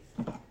be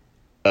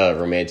a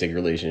romantic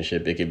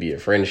relationship. It could be a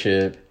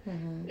friendship.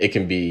 Mm-hmm. It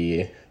can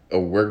be a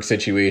work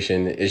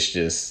situation. It's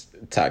just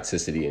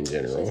toxicity in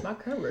general. It's my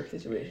current work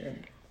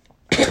situation.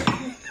 You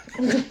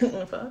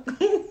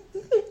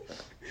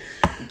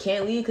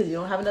can't leave because you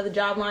don't have another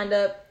job lined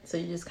up, so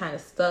you're just kind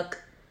of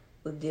stuck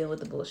with dealing with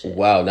the bullshit.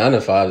 Wow, 9 to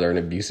 5s are an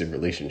abusive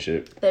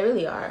relationship. They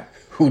really are.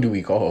 Who do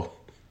we call?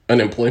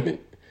 Unemployment?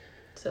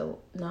 So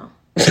no.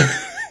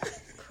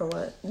 For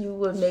what? You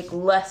would make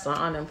less on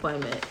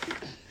unemployment.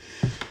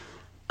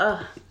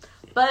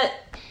 But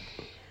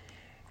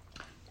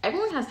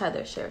everyone has had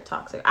their share of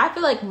toxic. I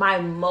feel like my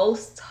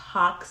most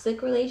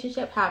toxic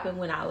relationship happened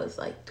when I was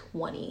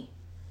 20.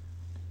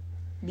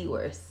 The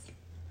worst.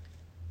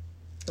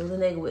 It was a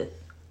nigga with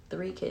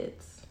 3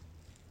 kids.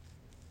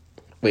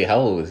 Wait, how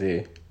old was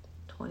he?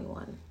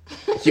 21.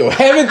 Yo,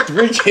 having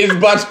 3 kids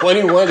by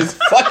 21 is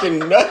fucking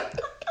nuts.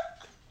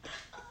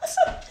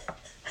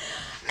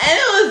 And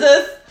it was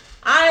just,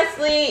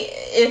 honestly,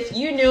 if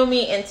you knew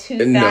me in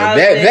 2000... No,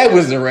 that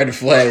was a red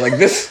flag.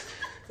 This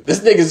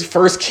nigga's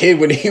first kid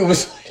when he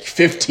was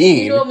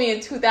 15. You knew me in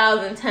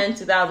 2010,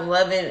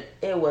 2011,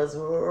 it was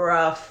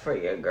rough for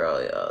your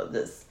girl, yo.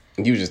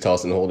 You just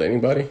tossing the hole to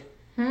anybody?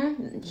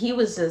 He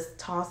was just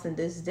tossing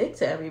this dick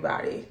to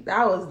everybody.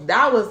 That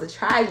was the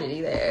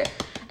tragedy there.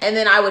 And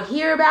then I would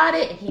hear about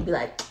it, and he'd be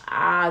like,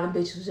 the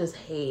bitch was just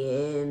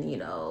hating,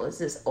 it's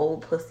this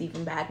old pussy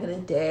from back in the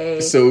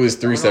day. So it was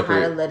 3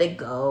 separate... How to let it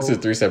go. So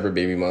 3 separate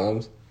baby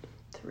moms?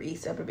 3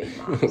 separate baby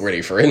moms. Were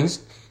they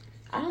friends?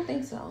 I don't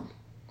think so.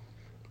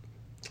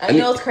 And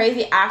you know what's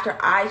crazy? After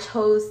I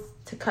chose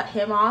to cut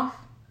him off,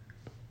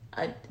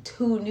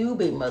 2 new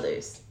baby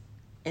mothers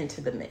into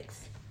the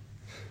mix.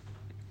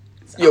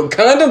 Yo,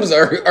 condoms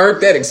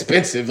aren't that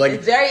expensive.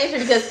 It's very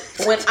interesting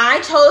because when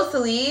I chose to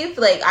leave,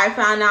 I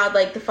found out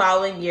the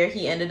following year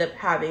he ended up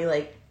having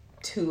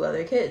 2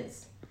 other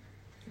kids.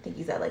 I think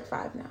he's at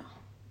 5 now.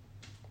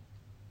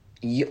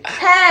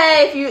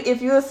 Hey,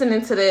 if you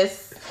listening to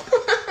this,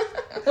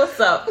 what's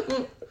up?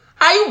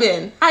 How you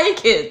been? How your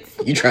kids?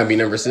 You trying to be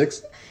number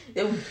 6?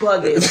 They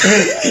bugging.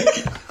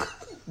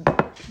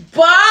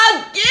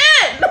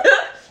 Bugging!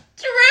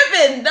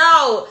 Tripping.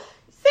 No.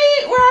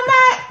 See where I'm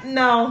at?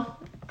 No.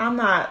 I'm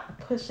not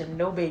pushing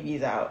no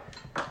babies out.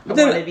 I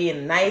want to be in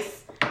a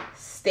nice,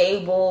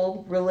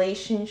 stable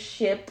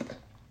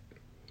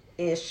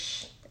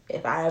relationship-ish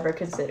if I ever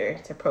consider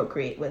to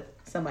procreate with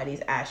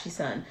somebody's ashy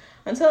son.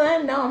 Until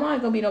then, no, I'm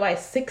not going to be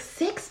nobody's six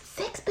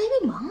baby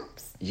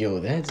moms. Yo,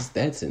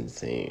 that's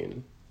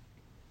insane.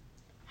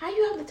 How do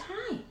you have the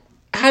time?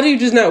 How do you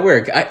just not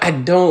work? I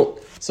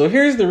don't. So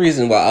here's the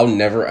reason why I'll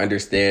never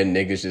understand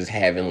niggas just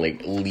having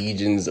like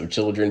legions of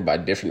children by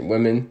different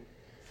women.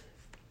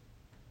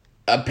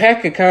 A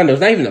pack of condoms,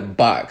 not even a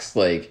box,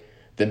 like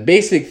the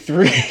basic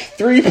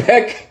three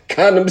pack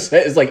condom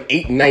set is like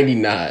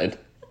 $8.99.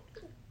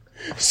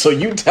 So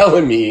you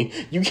telling me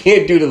you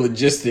can't do the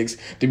logistics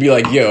to be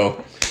like,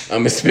 yo, I'm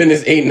gonna spend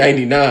this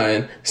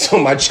 $8.99 so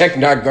my check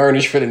not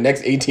garnished for the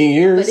next 18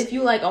 years? But if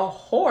you like a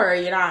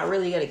whore, you're not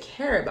really gonna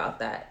care about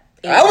that.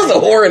 I was a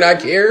whore and I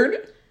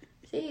cared.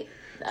 See,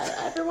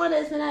 everyone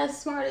isn't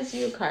as smart as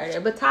you, Carter.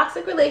 But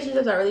toxic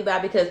relationships are really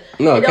bad because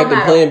no, I kept the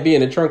Plan B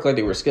in the trunk like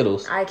they were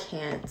Skittles. I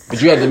can't.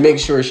 But you had to make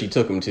sure she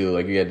took them too.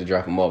 Like you had to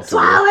drop them off to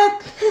Swallow her.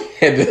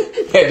 Had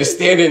to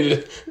stand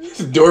in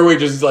the doorway,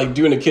 just like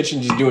doing the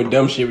kitchen, just doing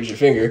dumb shit with your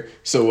finger.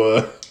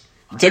 So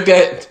you took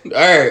that. All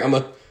right, I'm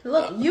a.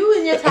 Look, you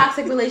and your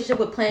toxic relationship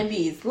with Plan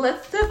Bs.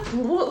 Let's just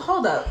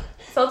hold up.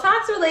 So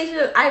toxic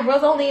relationship, I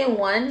was only in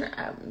one.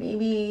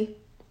 Maybe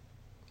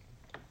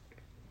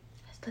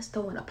let's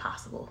throw in a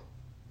possible.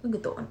 We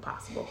could throw in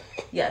possible.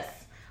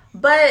 Yes,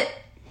 but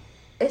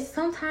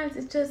sometimes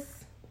it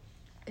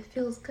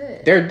feels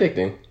good. They're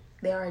addicting.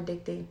 They are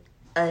addicting.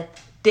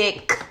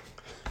 Addicting.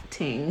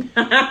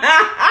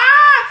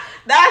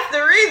 That's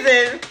the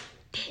reason.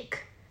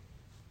 Dick.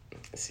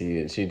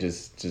 See, she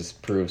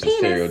just proves Penis.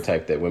 the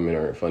stereotype that women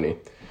aren't funny.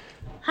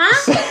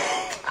 Huh?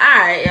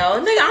 Alright,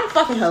 yo. Nigga, I'm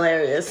fucking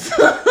hilarious.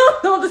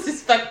 Don't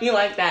disrespect me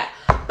like that.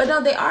 But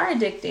no, they are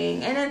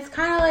addicting. And it's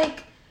kind of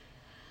like,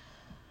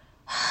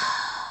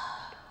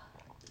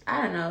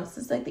 I don't know. It's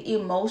just like the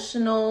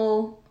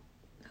emotional,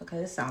 okay,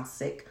 this sounds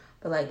sick,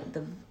 but like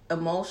the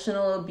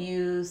emotional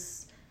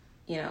abuse,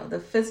 the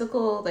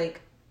physical,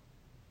 like,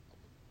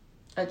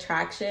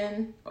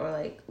 attraction or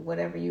like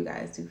whatever you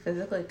guys do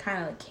physically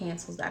kind of like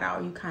cancels that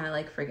out. You kind of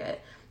like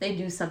forget. They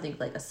do something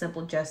like a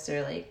simple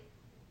gesture, like,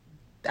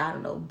 I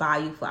don't know, buy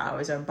you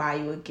flowers or buy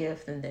you a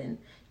gift and then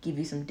give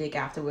you some dick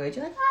afterwards.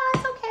 You're like,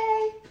 it's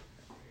okay.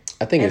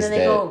 I think and it's then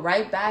they that. go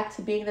right back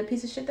to being the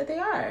piece of shit that they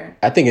are.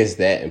 I think it's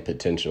that and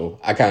potential.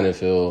 I kind of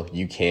feel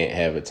you can't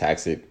have a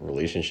toxic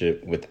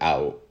relationship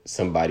without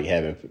somebody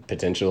having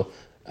potential.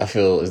 I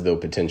feel as though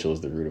potential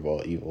is the root of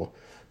all evil.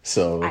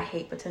 So I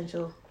hate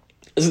potential.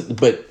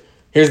 But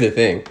here's the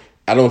thing.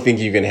 I don't think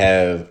you can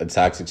have a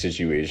toxic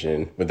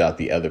situation without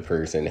the other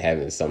person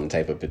having some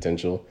type of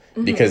potential.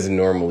 Mm-hmm. Because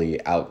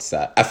normally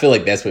outside, I feel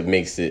like that's what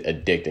makes it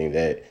addicting,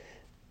 that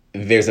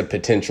there's a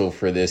potential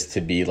for this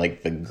to be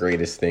like the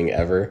greatest thing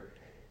ever.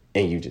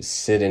 And you just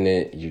sit in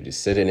it, and you're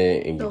just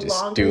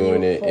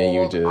doing it, and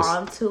you just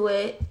onto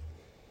it.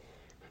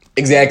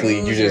 Exactly.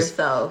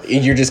 Yourself.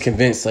 You're just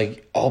convinced,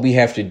 like, all we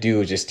have to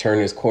do is just turn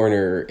this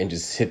corner and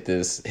just hit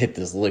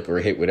this lick or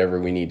hit whatever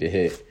we need to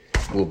hit.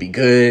 We'll be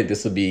good.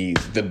 This will be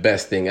the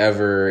best thing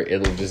ever.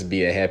 It'll just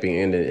be a happy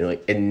ending. And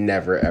like, it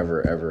never,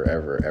 ever, ever,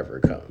 ever, ever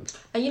comes.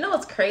 And you know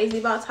what's crazy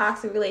about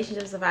toxic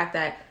relationships? The fact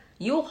that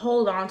you'll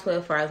hold on to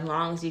it for as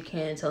long as you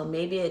can until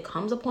maybe it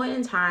comes a point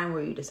in time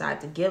where you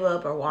decide to give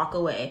up or walk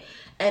away.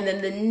 And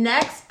then the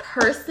next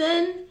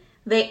person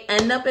they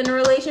end up in a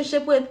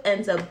relationship with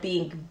ends up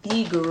being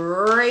the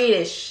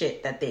greatest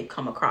shit that they've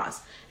come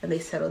across. And they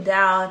settle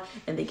down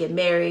and they get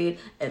married.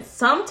 And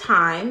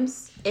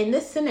sometimes in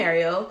this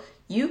scenario,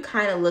 you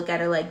kind of look at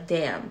her like,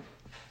 damn,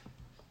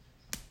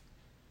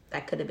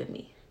 that could have been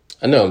me.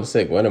 I know, I'm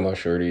sick. One of my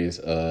shorties,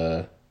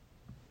 or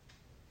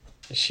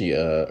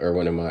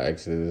one of my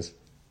exes,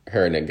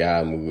 her and the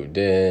guy moved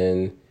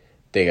in.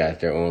 They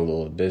got their own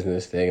little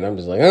business thing. And I'm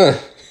just like,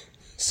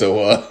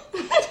 So,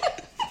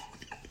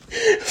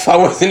 if I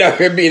wasn't out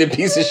here being a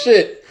piece of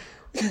shit,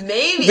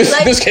 maybe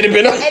this could have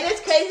been. And it's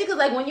crazy because,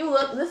 like, when you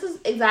look, this is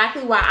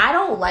exactly why I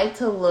don't like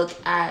to look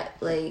at,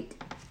 like,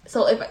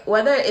 so if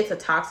whether it's a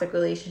toxic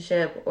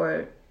relationship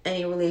or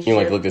any relationship, you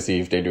like look to see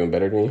if they're doing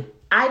better than you.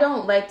 I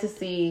don't like to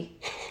see.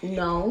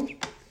 No,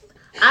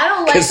 I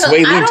don't like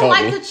to. I don't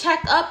like to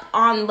check up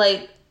on,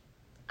 like.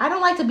 I don't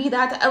like to be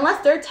that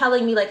unless they're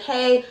telling me, like,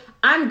 hey,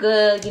 I'm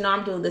good,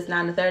 I'm doing this,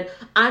 9 to 3rd.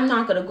 I'm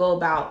not gonna go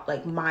about,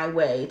 like, my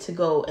way to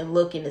go and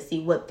look in to see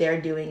what they're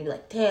doing and be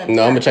like, damn.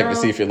 No, I'm gonna check to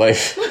see if your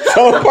life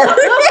fell apart.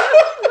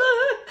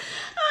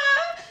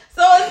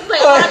 So it's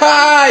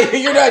like,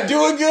 you're not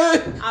doing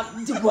good.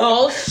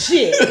 Well,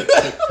 shit.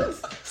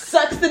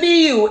 Sucks to be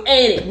you,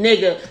 ain't it,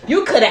 nigga?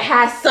 You could have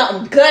had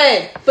something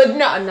good. But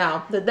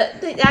no.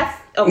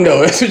 That's okay.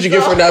 No, that's what you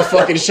get for not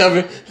fucking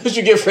shoving. That's what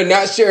you get for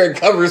not sharing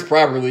covers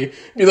properly.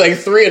 Be like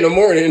 3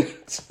 a.m.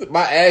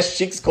 My ass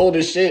cheeks cold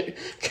as shit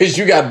because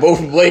you got both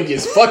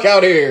blankets. Fuck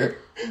out here.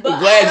 But I'm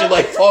glad you're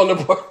like falling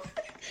apart.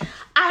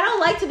 I don't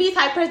like to be the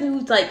type of person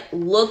who's like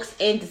looks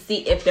in to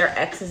see if their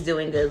ex is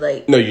doing good.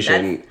 Like, No, you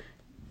shouldn't.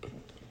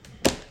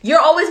 You're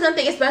always gonna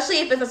think, especially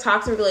if it's a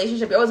toxic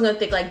relationship, you're always gonna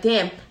think like,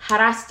 damn,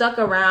 had I stuck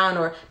around,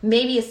 or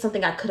maybe it's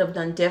something I could have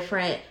done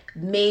different.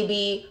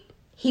 Maybe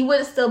he would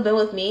have still been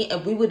with me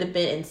and we would have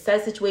been in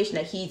said situation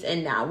that he's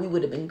in now. We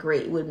would have been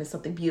great. It would have been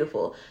something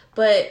beautiful.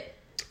 But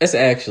That's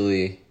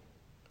actually,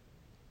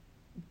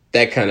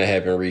 that kind of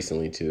happened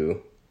recently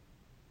too.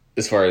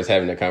 As far as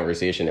having a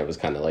conversation that was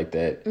kind of like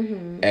that,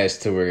 as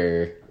to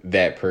where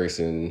that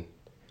person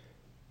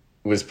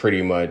was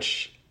pretty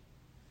much,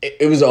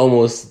 it was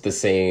almost the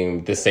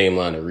same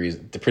line of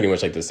reason, pretty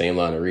much like the same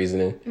line of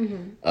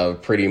reasoning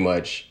of pretty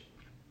much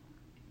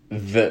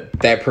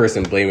that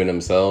person blaming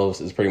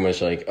themselves is pretty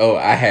much like, oh,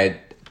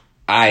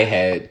 I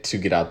had to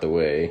get out the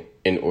way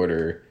in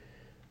order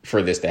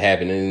for this to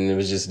happen. And it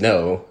was just,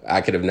 no,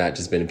 I could have not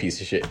just been a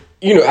piece of shit.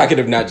 I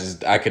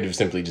could have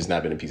simply just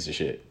not been a piece of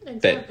shit.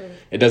 Exactly. That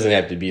it doesn't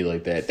have to be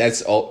like that.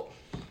 That's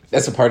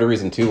a part of the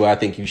reason too why I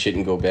think you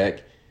shouldn't go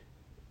back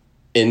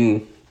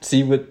and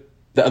see what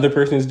the other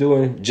person is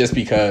doing, just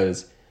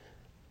because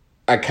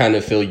I kind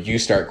of feel you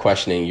start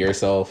questioning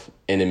yourself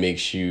and it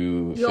makes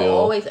you You'll feel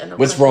always end up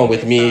what's wrong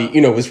with questioning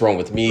me? What's wrong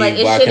with me?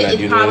 like, Why can I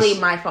do it's probably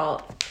this? my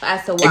fault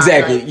as to why.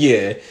 Exactly. Like,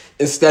 Yeah.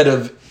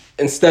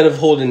 Instead of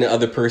holding the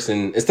other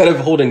person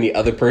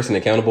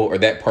accountable or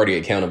that party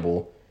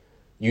accountable,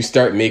 you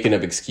start making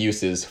up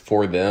excuses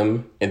for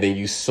them, and then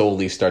you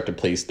solely start to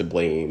place the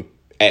blame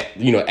at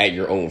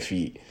your own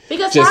feet.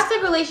 Because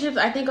toxic relationships,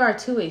 I think, are a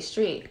two-way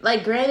street.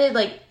 Like, granted,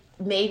 like,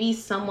 maybe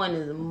someone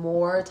is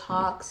more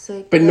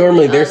toxic, but than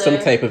normally the there's other.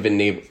 some type of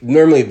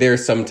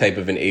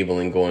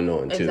enabling going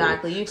on too.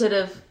 Exactly. You could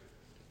have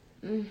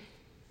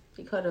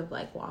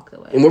like walked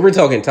away. And when we're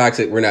talking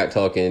toxic, we're not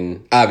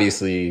talking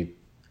obviously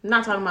I'm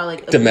not talking about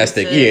like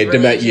domestic, abusive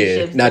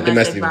relationships, not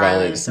domestic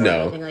violence. or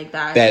No, anything like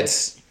that.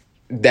 that's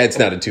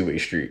not a two-way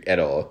street at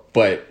all.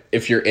 But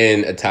if you're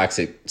in a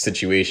toxic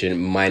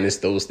situation minus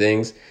those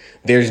things,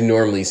 there's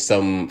normally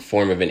some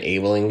form of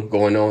enabling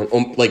going on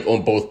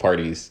both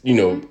parties,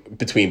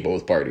 between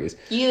both parties.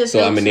 You either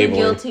feel too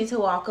guilty to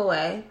walk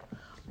away,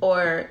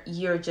 or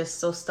you're just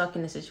so stuck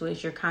in the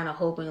situation, you're kind of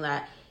hoping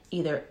that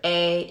either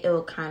A, it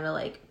will kind of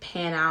like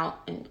pan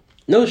out and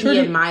be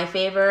in my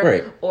favor,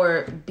 right,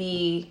 or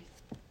B,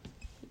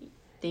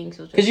 things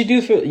will just... Because you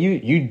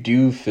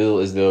do feel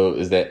as though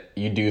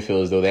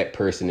that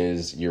person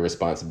is your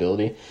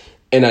responsibility.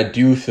 And I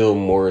do feel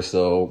more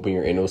so when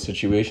you're in those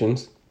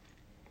situations,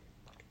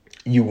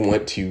 you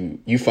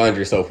find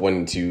yourself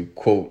wanting to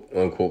quote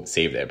unquote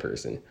save that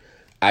person.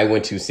 I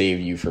want to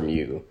save you from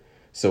you.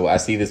 So I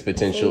see this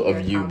potential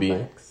of you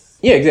being...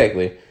 Yeah,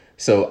 exactly.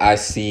 So I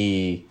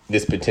see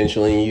this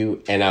potential in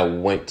you, and I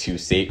want to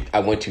save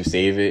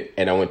it,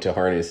 and I want to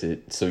harness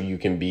it so you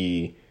can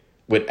be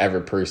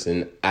whatever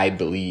person I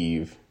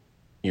believe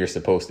you're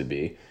supposed to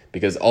be.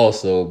 Because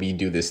also we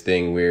do this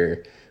thing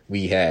where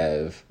we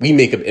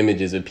make up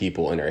images of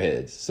people in our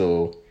heads.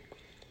 So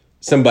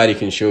somebody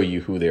can show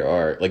you who they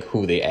are, like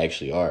who they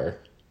actually are.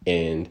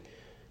 And,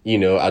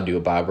 I'll do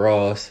a Bob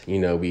Ross, we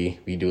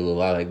do a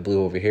lot like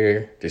Blue over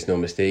here. There's no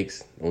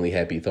mistakes, only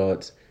happy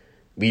thoughts.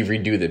 We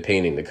redo the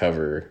painting to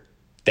cover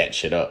that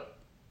shit up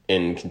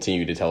and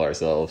continue to tell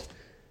ourselves,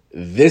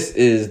 this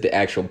is the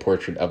actual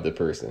portrait of the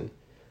person.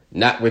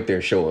 Not what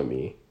they're showing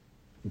me,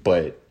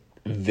 but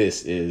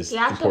this is the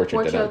actual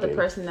portrait that of the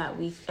person that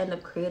we end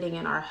up creating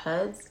in our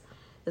heads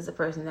is the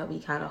person that we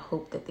kind of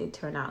hope that they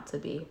turn out to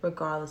be,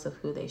 regardless of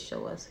who they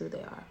show us who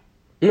they are.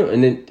 No,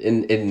 and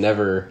it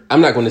never,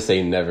 I'm not going to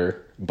say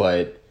never,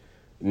 but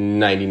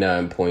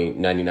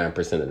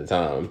 99.99% of the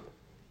time,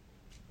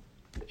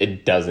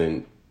 it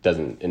doesn't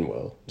end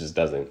well. Just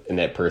doesn't. And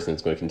that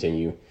person's going to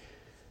continue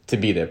to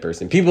be that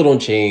person. People don't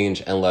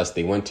change unless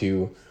they want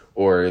to,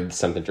 or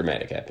something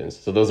dramatic happens.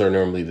 So those are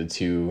normally the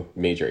two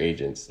major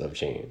agents of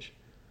change.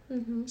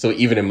 Mm-hmm. So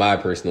even in my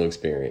personal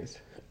experience,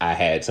 I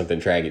had something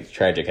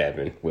tragic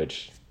happen,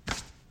 which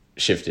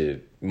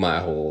shifted my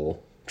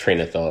whole train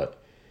of thought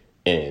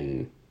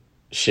and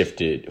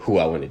shifted who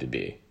I wanted to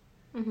be.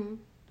 Mm-hmm.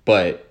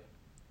 But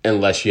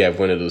unless you have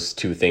one of those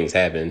two things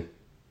happen,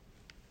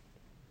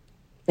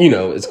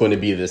 it's going to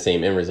be the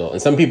same end result.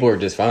 And some people are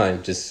just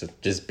fine,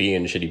 just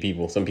being shitty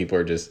people. Some people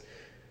are just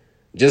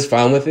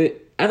fine with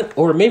it.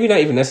 Or maybe not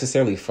even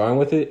necessarily fine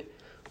with it,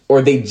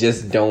 or they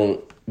just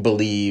don't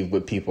believe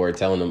what people are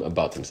telling them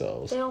about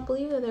themselves. They don't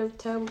believe that they're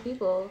terrible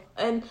people.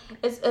 And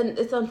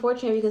it's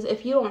unfortunate because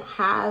if you don't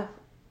have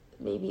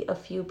maybe a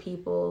few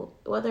people,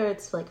 whether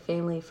it's like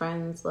family,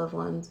 friends, loved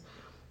ones,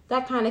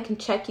 that kind of can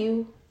check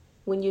you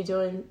when you're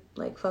doing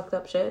like fucked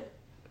up shit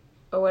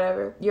or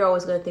whatever, you're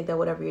always going to think that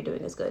whatever you're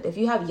doing is good. If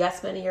you have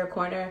yes men in your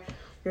corner,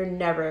 you're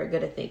never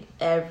gonna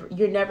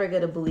you're never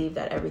gonna believe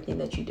that everything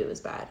that you do is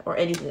bad or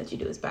anything that you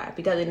do is bad.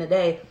 Because in the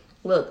day,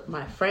 look,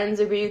 my friends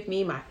agree with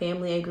me, my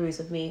family agrees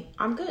with me,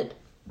 I'm good.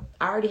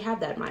 I already have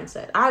that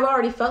mindset. I've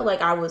already felt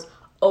like I was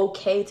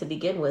okay to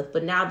begin with,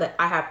 but now that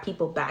I have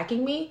people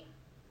backing me,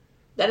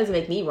 that doesn't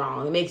make me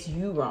wrong. It makes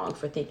you wrong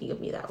for thinking of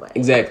me that way.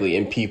 Exactly.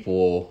 And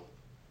people,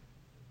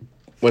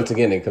 once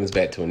again, it comes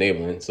back to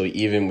enabling. So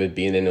even with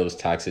being in those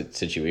toxic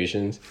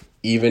situations,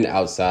 even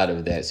outside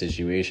of that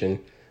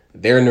situation,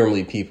 there are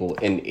normally people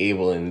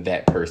enabling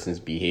that person's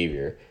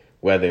behavior.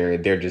 Whether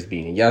they're just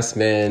being yes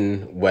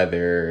men,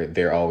 whether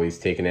they're always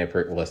taking that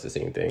well, that's the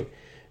same thing.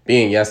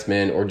 Being yes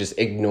men or just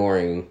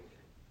ignoring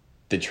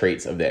the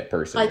traits of that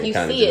person. Like you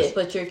see it,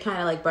 but you're kind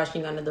of like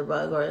brushing under the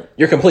rug, or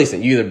you're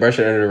complacent. You either brush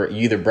it under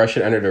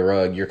the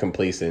rug, you're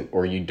complacent,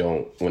 or you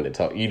don't want to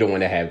talk. You don't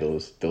want to have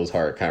those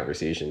hard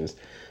conversations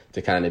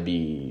to kind of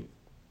be,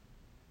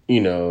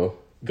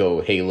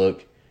 go, hey,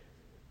 look,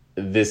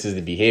 this is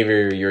the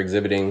behavior you're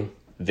exhibiting.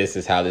 This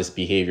is how this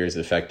behavior is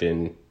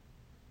affecting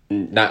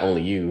not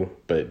only you,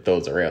 but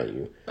those around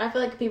you. I feel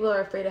like people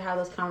are afraid to have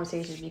those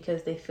conversations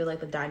because they feel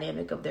like the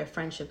dynamic of their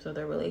friendships or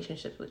their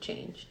relationships would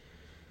change.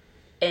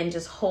 And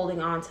just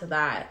holding on to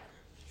that,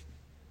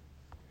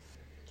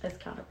 that's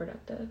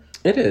counterproductive.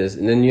 It is.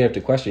 And then you have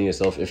to question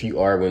yourself if you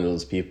are one of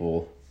those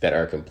people that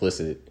are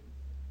complicit.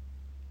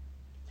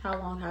 How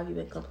long have you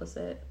been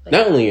complicit?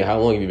 Not only how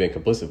long have you been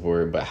complicit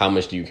for, but how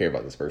much do you care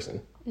about this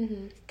person?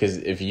 Because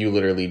if you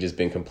literally just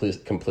been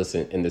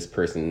complicit in this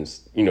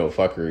person's,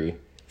 fuckery,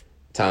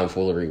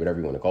 tomfoolery, whatever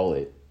you want to call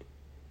it,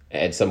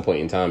 at some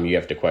point in time, you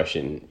have to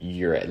question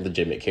your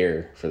legitimate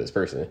care for this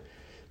person.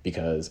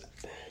 Because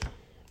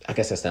I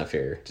guess that's not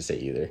fair to say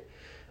either.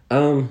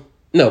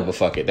 No, but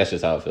fuck it. That's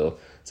just how I feel.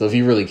 So if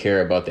you really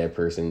care about that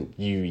person,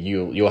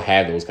 you'll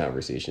have those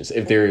conversations.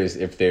 If there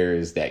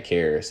is that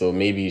care. So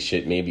maybe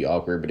shit may be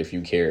awkward, but if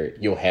you care,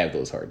 you'll have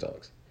those hard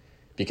talks.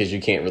 Because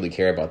you can't really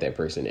care about that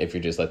person if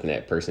you're just letting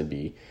that person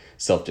be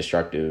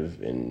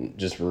self-destructive and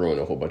just ruin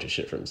a whole bunch of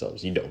shit for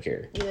themselves. You don't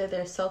care. Either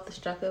they're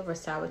self-destructive or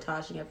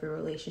sabotaging every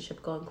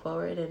relationship going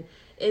forward. And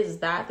is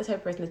that the type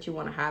of person that you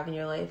want to have in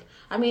your life?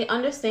 I mean,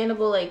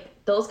 understandable,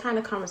 like, those kind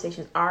of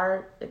conversations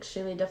are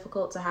extremely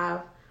difficult to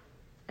have.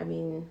 I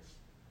mean,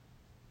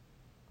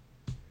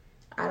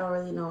 I don't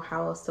really know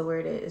how else to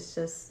word it. It's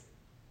just,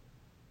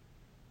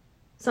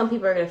 some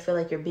people are going to feel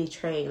like you're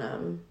betraying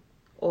them.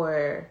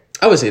 Or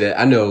I would say that.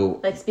 I know.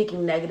 Like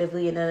speaking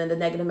negatively and then in the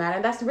negative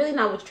manner. That's really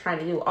not what you're trying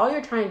to do. All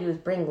you're trying to do is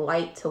bring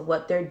light to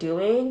what they're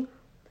doing.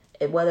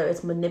 Whether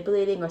it's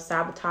manipulating or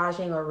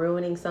sabotaging or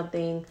ruining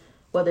something.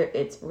 Whether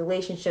it's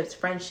relationships,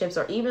 friendships,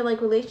 or even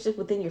like relationships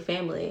within your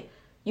family.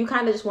 You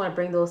kind of just want to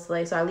bring those to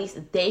light so at least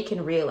they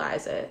can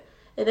realize it.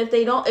 And if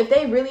they don't, at the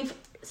end of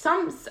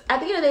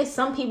the day,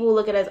 some people will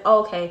look at it as,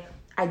 oh, okay,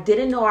 I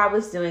didn't know I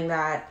was doing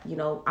that.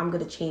 I'm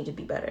going to change and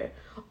be better.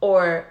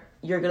 Or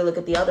you're going to look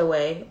at the other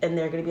way and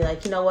they're going to be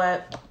like, you know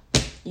what?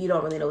 You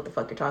don't really know what the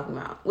fuck you're talking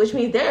about. Which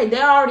means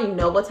they already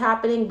know what's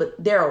happening, but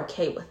they're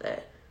okay with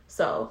it.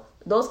 So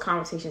those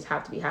conversations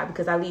have to be had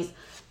because at least, at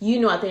the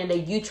end of the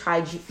day,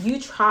 you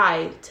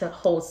tried to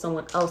hold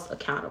someone else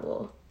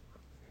accountable.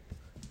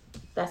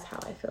 That's how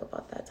I feel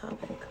about that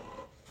topic.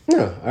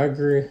 No, I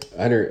agree.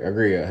 I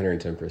agree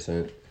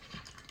 110%.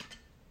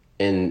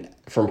 And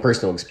from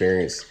personal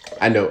experience,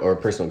 I know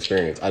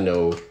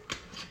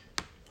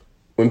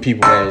when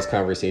people have those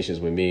conversations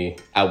with me,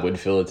 I would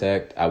feel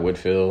attacked. I would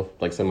feel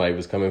like somebody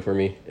was coming for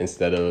me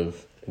instead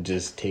of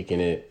just taking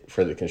it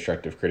for the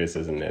constructive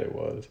criticism that it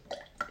was.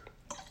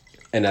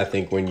 And I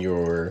think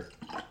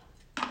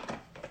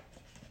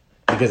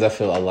because I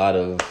feel a lot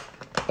of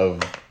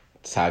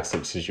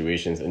toxic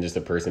situations and just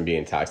a person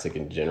being toxic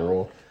in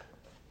general,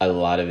 a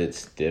lot of it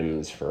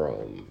stems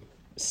from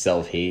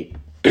self-hate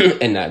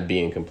and not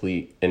being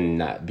complete and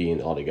not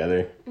being all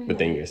together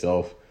within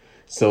yourself.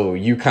 So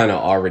you kind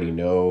of already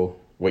know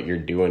what you're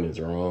doing is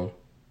wrong.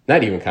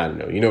 Not even kind of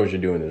know. You know what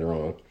you're doing is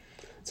wrong.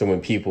 So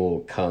when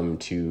people come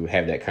to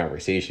have that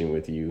conversation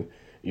with you,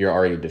 you're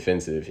already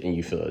defensive and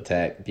you feel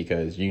attacked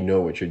because you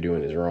know what you're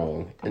doing is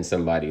wrong and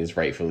somebody is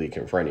rightfully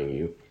confronting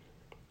you.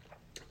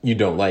 You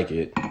don't like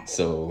it,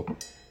 so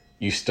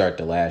you start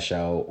to lash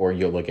out or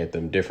you'll look at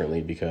them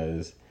differently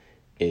because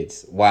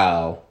it's,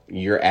 wow,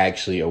 you're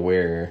actually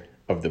aware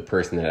of the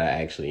person that I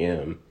actually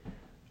am.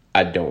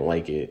 I don't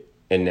like it.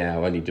 And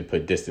now I need to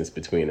put distance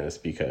between us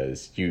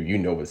because you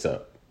know what's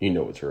up. You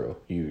know what's real.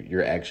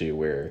 You're actually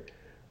aware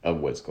of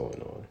what's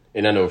going on.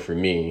 And I know for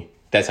me,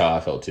 that's how I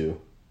felt too.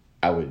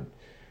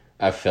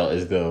 I felt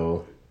as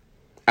though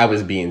I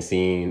was being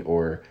seen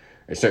or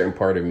a certain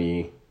part of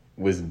me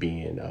was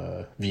being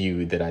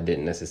viewed that I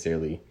didn't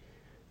necessarily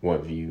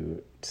want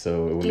viewed.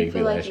 So it would make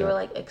me lash out. Do you feel like you were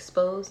like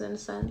exposed in a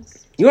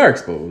sense? You are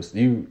exposed.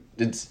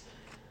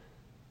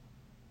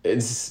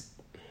 It's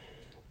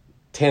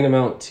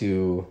tantamount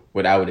to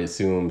what I would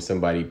assume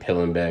somebody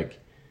peeling back,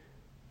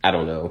 I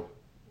don't know,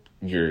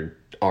 your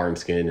arm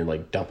skin and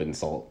like dumping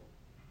salt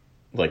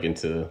like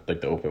into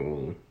like the open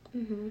wound.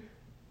 Mm-hmm.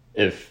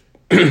 If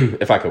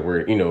I could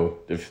word,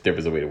 if there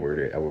was a way to word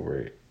it, I would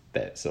word it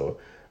that. So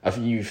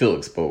you feel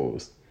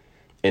exposed.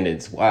 And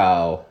it's,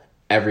 wow,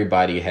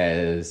 everybody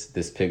has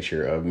this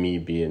picture of me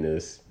being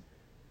this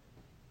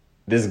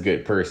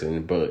good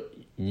person, but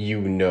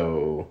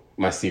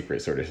my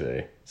secret, so to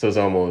say. So it's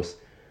almost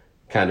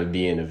kind of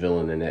being a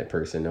villain in that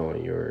person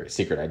knowing your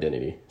secret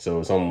identity. So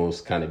it's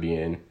almost kind of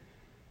being,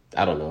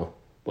 I don't know,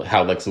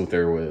 how Lex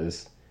Luthor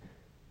was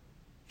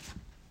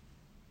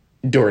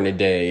during the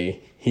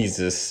day. He's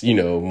this,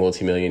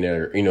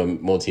 multi-millionaire,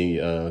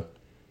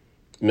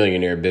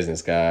 millionaire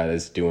business guy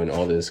that's doing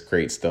all this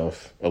great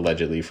stuff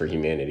allegedly for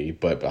humanity,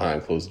 but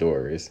behind closed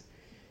doors,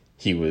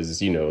 he was,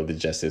 the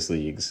Justice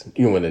League's,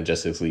 one of the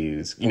Justice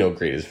League's,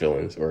 greatest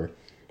villains or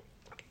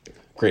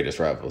greatest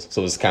rivals.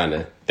 So it's kind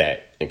of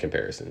that in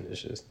comparison.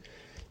 It's just,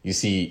 you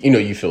see,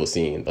 you feel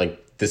seen.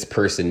 Like, this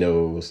person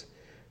knows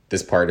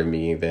this part of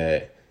me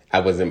that I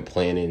wasn't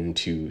planning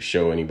to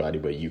show anybody,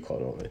 but you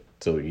caught on.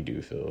 So you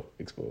do feel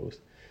exposed.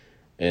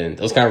 And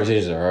those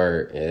conversations are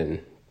hard,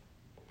 and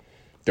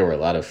there were a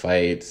lot of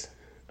fights.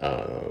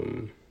 A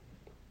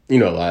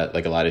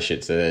lot of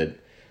shit said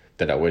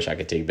that I wish I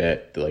could take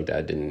back, that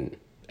I didn't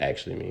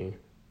actually mean.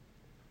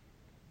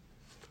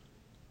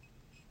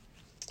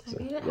 So,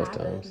 it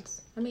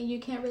happens. I mean, you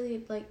can't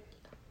really,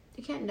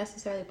 you can't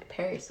necessarily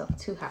prepare yourself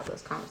to have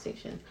those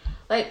conversations.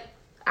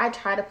 I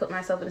try to put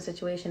myself in a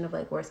situation of,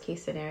 worst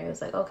case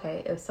scenarios.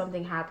 Okay, if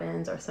something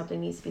happens or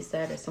something needs to be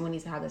said or someone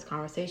needs to have this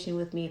conversation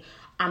with me,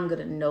 I'm going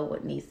to know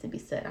what needs to be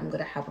said. I'm going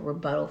to have a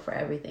rebuttal for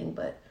everything,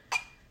 but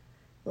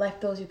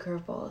life throws you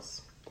curveballs.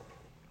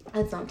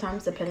 And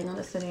sometimes, depending on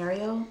the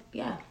scenario,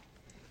 yeah,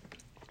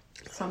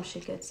 some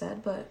shit gets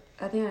said, but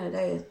at the end of the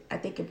day, I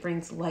think it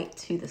brings light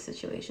to the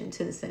situation,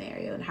 to the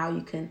scenario, and how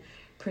you can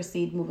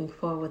proceed moving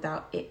forward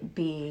without it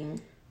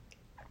being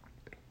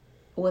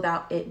in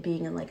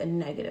a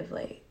negative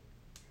light,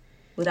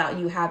 without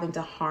you having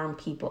to harm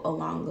people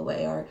along the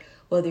way, or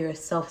whether you're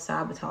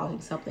self-sabotaging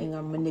something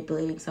or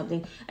manipulating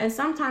something. And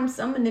sometimes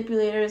some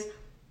manipulators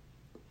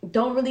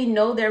don't really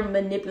know they're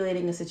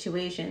manipulating a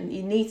situation.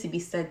 It needs to be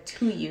said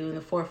to you in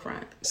the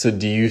forefront. So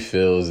do you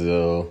feel as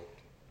though,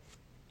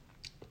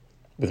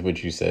 with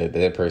what you said,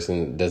 that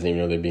person doesn't even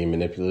know they're being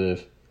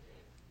manipulative?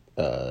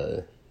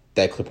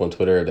 That clip on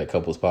Twitter, that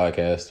couple's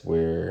podcast,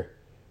 where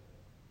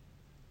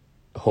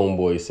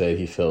homeboy said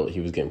he felt he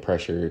was getting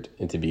pressured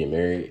into being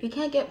married. You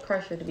can't get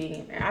pressured to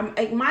being married.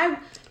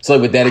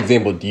 With that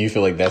example, do you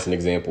feel like that's an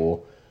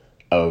example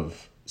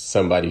of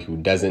somebody who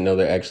doesn't know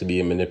they're actually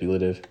being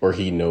manipulative, or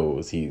he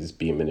knows he's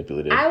being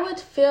manipulative? I would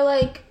feel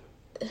like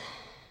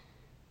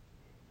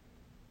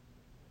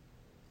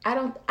I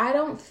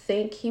don't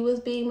think he was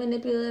being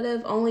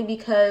manipulative, only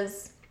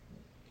because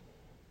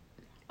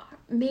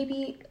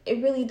maybe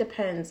it really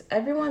depends.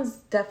 Everyone's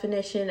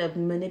definition of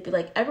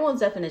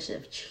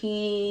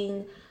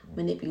cheating,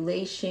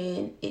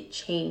 manipulation, it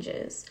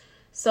changes.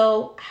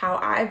 So how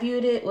I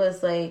viewed it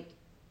was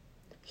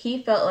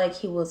he felt like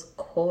he was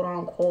quote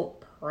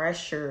unquote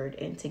pressured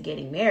into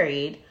getting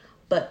married,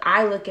 but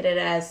I look at it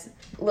as,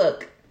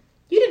 look,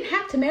 you didn't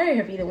have to marry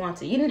her if you didn't want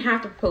to. You didn't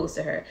have to propose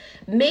to her.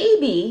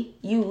 Maybe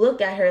you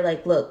look at her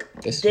look,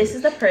 this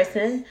is the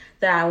person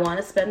that I want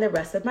to spend the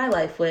rest of my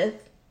life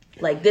with.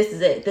 This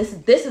is it. This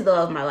is the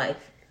love of my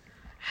life.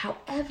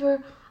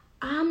 However,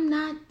 I'm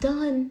not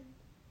done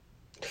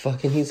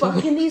fucking these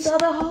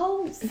other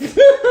hoes.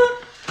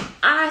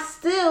 I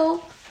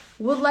still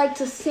would like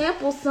to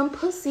sample some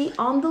pussy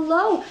on the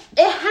low.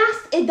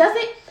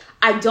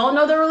 I don't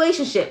know the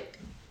relationship.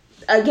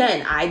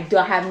 Again, I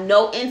have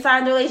no insight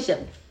in the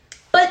relationship.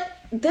 But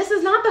this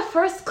is not the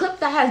first clip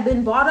that has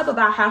been brought up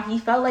about how he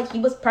felt like he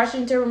was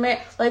pressured to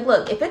marry.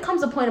 Look, if it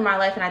comes a point in my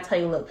life and I tell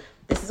you, look,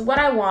 this is what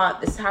I want,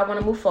 this is how I want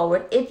to move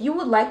forward. If you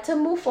would like to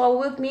move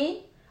forward with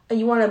me and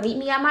you want to meet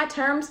me at my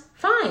terms,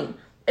 fine.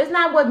 It's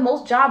not what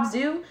most jobs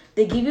do.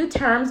 They give you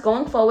terms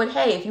going forward.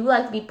 Hey, if you would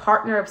like to be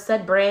partner of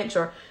said branch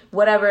or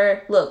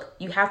whatever, look,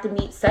 you have to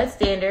meet said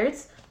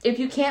standards. If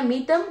you can't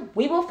meet them,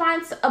 we will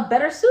find a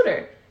better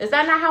suitor. Is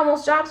that not how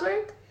most jobs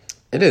work?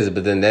 It is,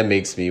 but then that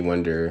makes me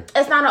wonder.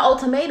 It's not an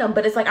ultimatum,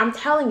 but it's I'm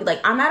telling you,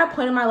 I'm at a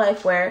point in my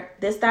life where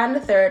this, that, and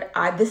the third,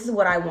 this is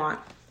what I want.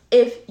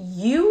 If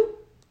you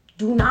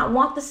do not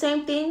want the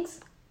same things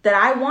that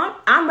I want,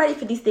 I'm ready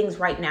for these things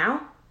right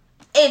now.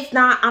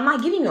 I'm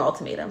not giving you an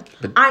ultimatum.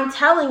 But I'm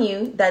telling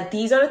you that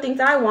these are the things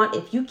that I want.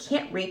 If you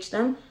can't reach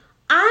them,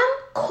 I'm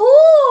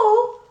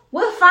cool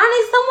with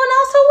finding someone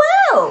else who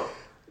will.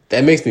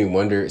 That makes me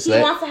wonder. He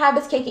wants to have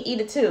his cake and eat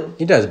it too.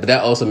 He does, but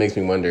that also makes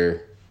me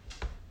wonder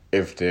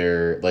if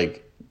they're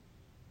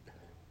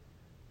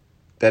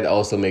that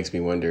also makes me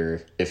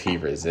wonder if he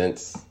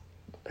resents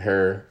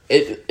her.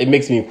 It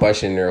makes me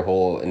question their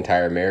whole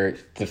entire marriage.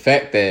 The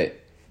fact that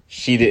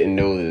she didn't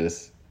know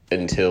this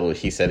until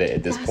he said it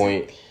at this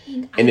point.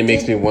 And it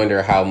makes me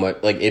wonder how much,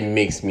 it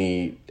makes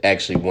me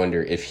actually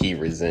wonder if he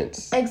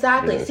resents.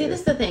 Exactly. See, this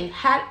is the thing.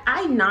 Had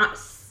I not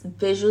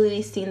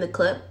visually seen the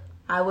clip,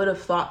 I would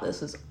have thought this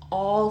was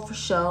all for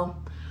show.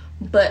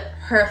 But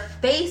her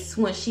face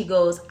when she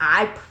goes,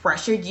 I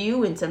pressured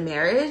you into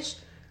marriage,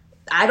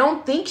 I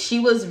don't think she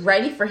was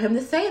ready for him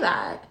to say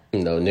that.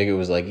 No, nigga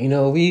was like,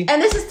 we...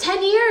 And this is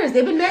 10 years.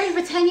 They've been married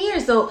for 10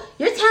 years. So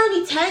you're telling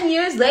me 10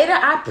 years later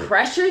I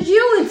pressured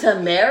you into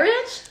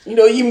marriage?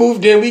 You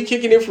moved in, we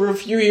kicking it for a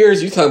few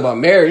years. You talking about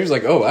marriage. He was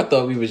like, I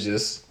thought we was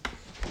just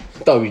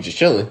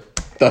chilling.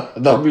 I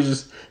thought we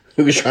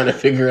was trying to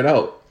figure it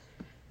out.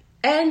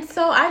 And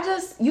so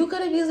you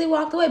could have easily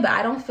walked away, but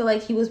I don't feel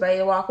like he was ready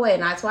to walk away.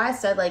 And that's why I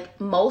said, like,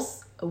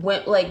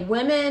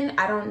 women,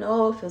 I don't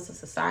know if it's a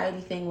society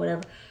thing,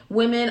 whatever.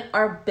 Women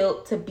are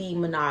built to be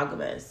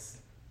monogamous.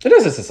 It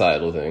is a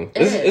societal thing.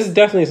 It's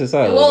definitely a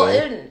societal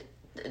thing.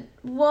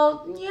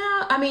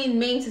 Yeah. I mean,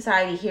 main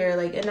society here,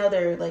 like, in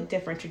other, like,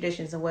 different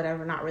traditions and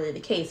whatever, not really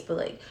the case. But,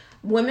 like,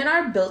 women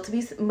are built to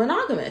be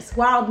monogamous.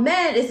 While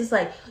men, it's just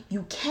like,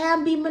 you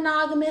can be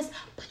monogamous,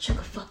 but you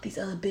can fuck these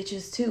other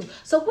bitches, too.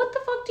 So what the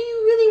fuck do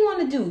you really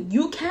want to do?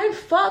 You can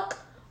fuck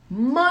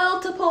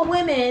multiple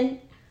women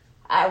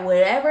at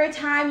whatever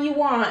time you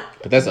want.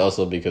 But that's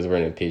also because we're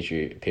in a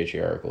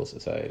patriarchal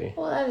society.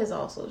 Well, that is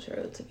also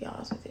true, to be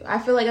honest with you. I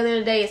feel like at the end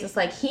of the day, it's just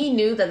like he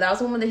knew that was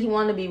the woman that he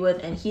wanted to be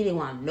with, and he didn't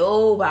want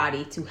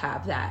nobody to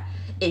have that.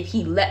 If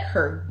he let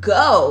her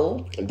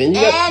go, then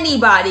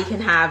anybody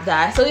can have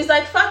that. So he's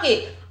like, fuck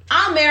it,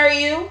 I'll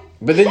marry you.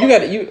 But then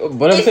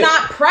it's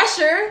not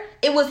pressure.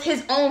 It was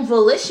his own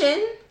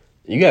volition.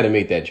 You got to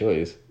make that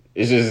choice.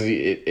 It's just...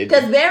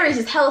 Because marriage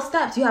is hella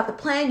steps. You have to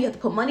plan, you have to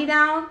put money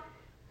down.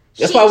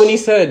 That's why when he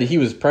said he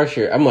was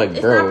pressured, I'm like,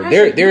 bro,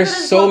 there's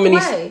so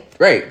many,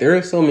 right? There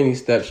are so many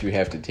steps you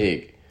have to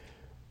take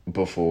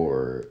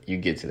before you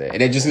get to that,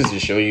 and it just needs to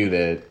show you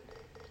that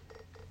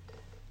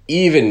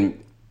even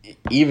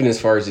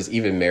as far as just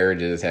even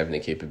marriages having the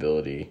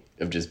capability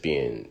of just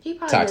being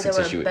toxic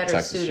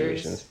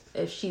situations.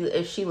 If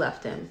she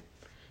left him,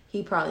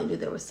 he probably knew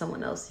there was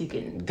someone else you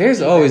can.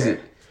 There's always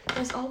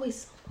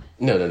someone.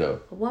 No.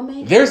 A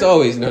woman. There's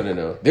always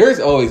no.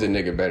 There's always a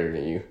nigga better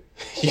than you.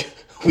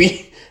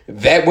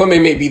 That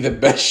woman may be the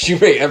best you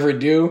may ever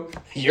do.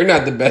 You're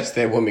not the best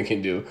that woman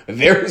can do.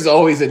 There's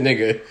always a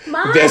nigga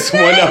that's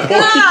one up on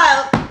you.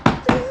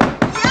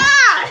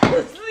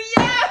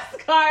 Yes,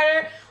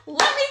 Carter.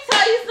 Let me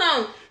tell you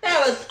something. There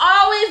was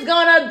always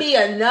gonna be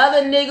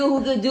another nigga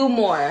who could do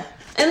more.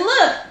 And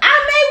look, I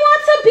may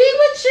want to be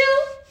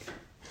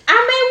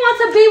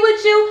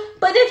with you,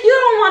 but if you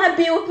don't want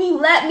to be with me,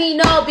 let me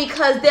know,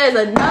 because there's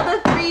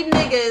another 3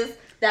 niggas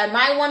that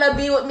might want to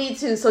be with me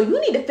too. So you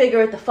need to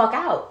figure it the fuck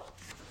out.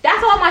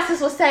 That's all my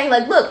sis was saying.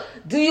 Like, look,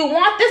 do you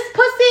want this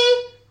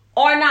pussy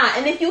or not?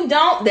 And if you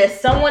don't, there's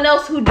someone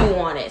else who do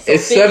want it. So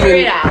figure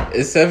it out.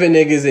 It's 7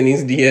 niggas in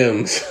these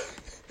DMs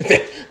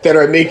that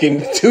are making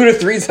 2 to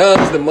 3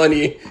 times the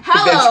money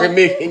that you're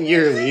making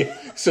yearly.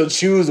 So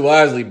choose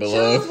wisely,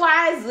 beloved. Choose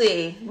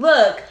wisely.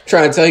 Look.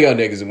 Trying to tell y'all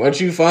niggas,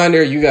 once you find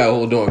her, you gotta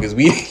hold on, because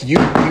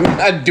you're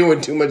not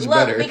doing too much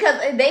better.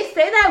 Because they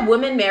say that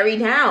women marry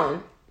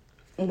down.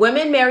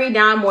 Women marry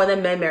down more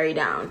than men marry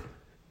down.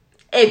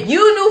 If you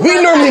knew...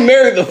 We normally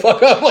marry the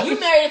fuck up. You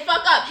marry the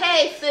fuck up.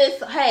 Hey,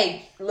 sis.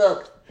 Hey,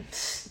 look.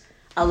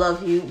 I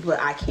love you, but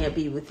I can't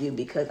be with you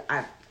because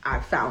I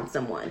found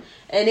someone.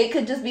 And it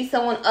could just be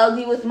someone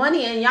ugly with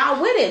money and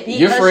y'all with it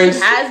because she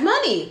has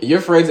money.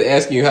 Your friends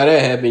asking you how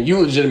that happened. You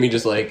legitimately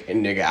just like,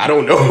 nigga, I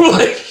don't know.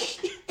 Like,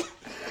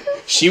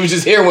 she was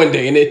just here one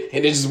day and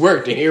it just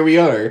worked and here we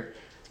are.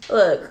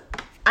 Look,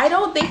 I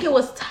don't think it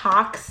was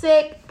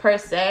toxic per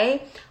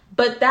se,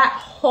 but that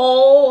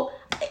whole...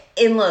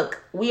 And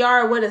look, we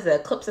are, what is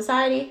it, Clip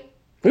Society?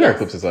 We are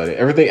Clip Society.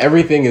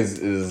 Everything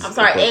is I'm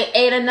sorry,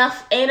 ain't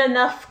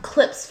enough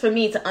clips for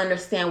me to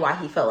understand why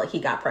he felt like he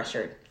got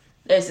pressured.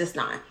 There's just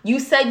not. You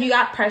said you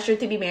got pressured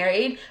to be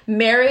married.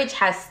 Marriage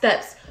has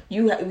steps. Do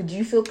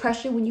you feel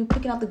pressure when you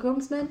picking out the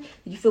groomsmen? Did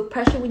you feel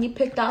pressure when you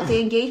picked out the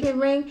engagement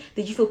ring?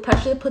 Did you feel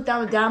pressure to put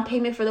down the down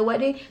payment for the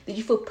wedding? Did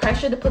you feel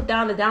pressure to put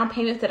down the down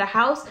payment for the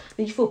house?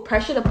 Did you feel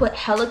pressure to put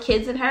hella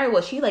kids in her?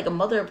 Was she like a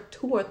mother of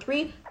 2 or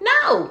 3?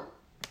 No.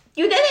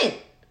 You didn't.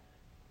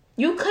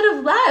 You could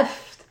have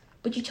left,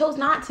 but you chose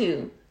not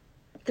to.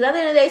 Because at the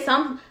end of the day,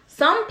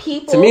 some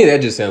people... To me,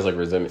 that just sounds like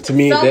resentment. To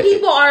me, some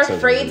people are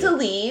afraid to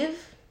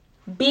leave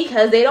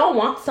because they don't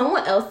want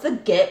someone else to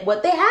get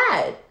what they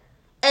had.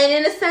 And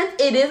in a sense,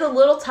 it is a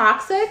little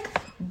toxic,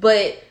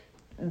 but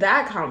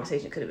that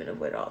conversation could have been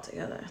avoided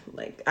altogether.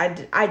 Like,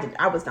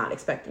 I was not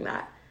expecting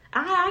that.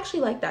 I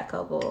actually like that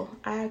couple.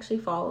 I actually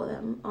follow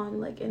them on,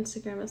 like,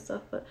 Instagram and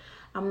stuff, but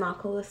I'm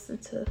not going to listen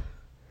to...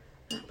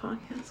 that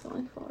podcast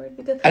going forward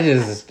because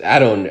I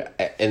don't,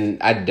 and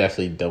I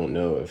definitely don't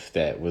know if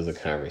that was a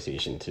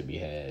conversation to be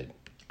had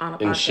on a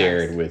podcast.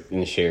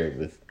 and shared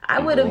with I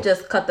would have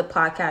just cut the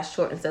podcast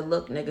short and said,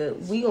 look, nigga,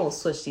 we gonna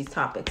switch these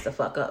topics the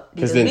fuck up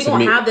because we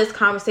gonna have this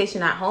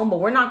conversation at home,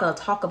 but we're not gonna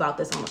talk about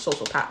this on a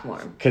social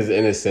platform. Because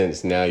in a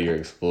sense, now you're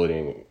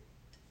exploiting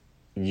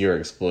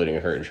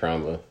hurt and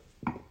trauma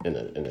in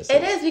a sense.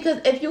 It is,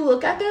 because if you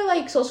look at their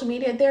like social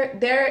media,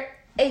 they're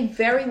a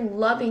very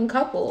loving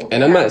couple.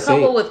 And I'm not saying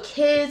a couple with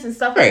kids and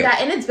stuff like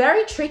that. And it's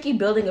very tricky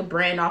building a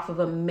brand off of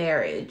a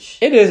marriage.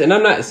 It is. And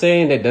I'm not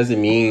saying that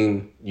doesn't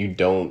mean you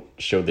don't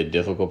show the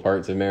difficult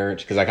parts of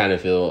marriage. Because I kind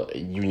of feel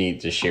you need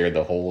to share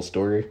the whole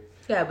story.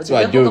 Yeah, but So the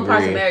I do difficult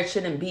parts of agree. marriage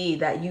shouldn't be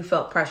that you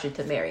felt pressured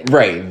to marry.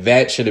 Right.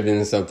 That should have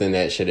been something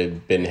that should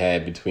have been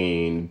had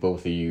between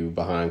both of you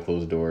behind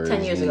closed doors.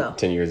 10 years ago.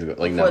 10 years ago.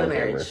 Like, Before not the on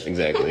camera. marriage.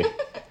 Exactly.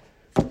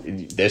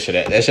 That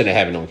shouldn't have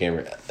happened on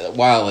camera.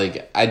 While,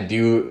 like, I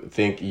do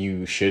think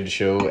you should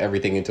show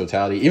everything in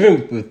totality,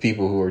 even with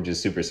people who are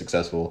just super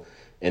successful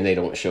and they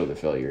don't show the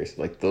failures.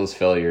 Like, those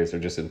failures are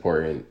just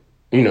important,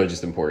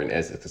 just important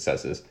as the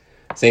successes.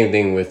 Same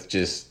thing with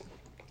just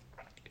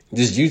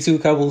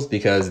YouTube couples,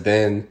 because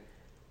then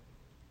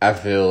I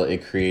feel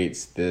it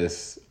creates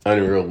this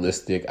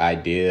unrealistic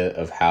idea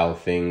of how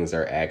things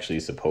are actually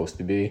supposed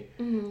to be,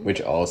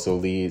 which also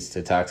leads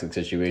to toxic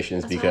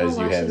situations because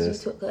you have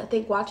this. I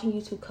think watching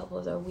YouTube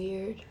couples are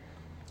weird.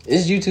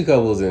 It's YouTube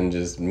couples and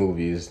just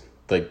movies,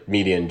 like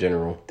media in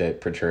general, that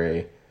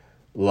portray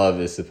love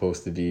is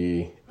supposed to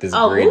be this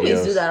grandiose.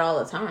 Movies do that all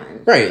the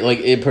time. Right, like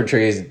it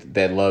portrays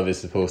that love is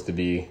supposed to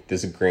be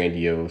this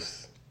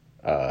grandiose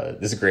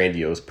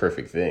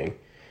perfect thing.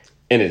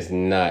 And it's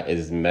not.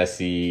 It's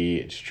messy,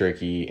 it's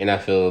tricky, and I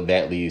feel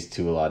that leads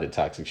to a lot of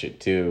toxic shit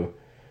too,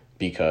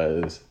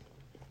 because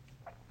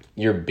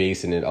you're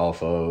basing it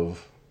off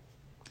of,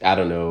 I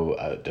don't know,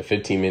 the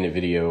 15-minute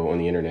video on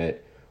the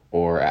internet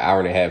or an hour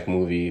and a half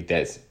movie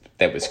that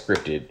was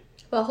scripted.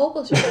 But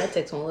hopeless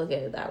romantics won't look at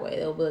it that way.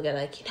 They'll look at it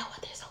like, you know what,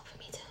 there's hope for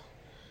me too.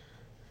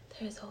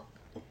 There's hope.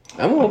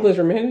 I'm a hopeless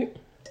romantic.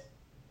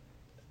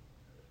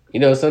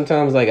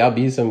 Sometimes, like, I'll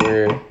be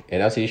somewhere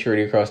and I'll see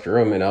Shorty across the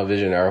room and I'll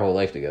vision our whole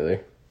life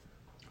together.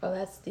 Oh,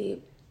 that's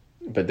deep.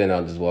 But then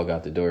I'll just walk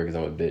out the door because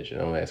I'm a bitch and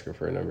I don't ask her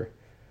for a number.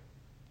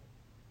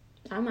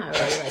 I'm not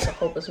really, like, a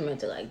hopeless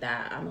romantic like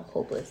that. I'm a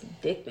hopeless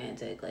dick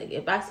romantic. Like,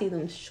 if I see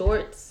them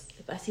shorts,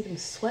 if I see them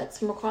sweats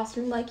from across the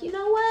room, like, you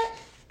know what?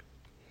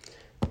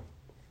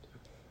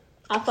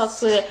 I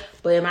fucks with it.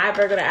 But am I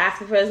ever going to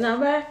ask him for his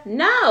number?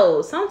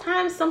 No.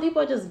 Sometimes some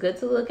people are just good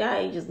to look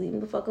at. You just leave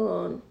them the fuck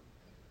alone.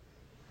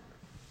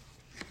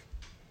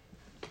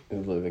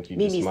 It looked like you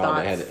Mimi's just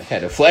smiled thoughts. and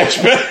had a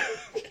flashback.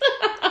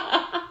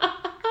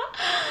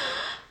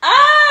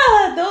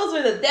 Those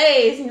were the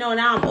days. Now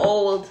I'm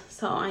old,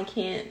 so I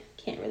can't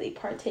really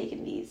partake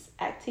in these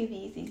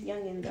activities. These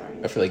youngins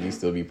are. I feel like you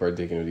still be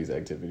partaking of these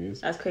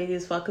activities. That's crazy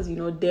as fuck, because you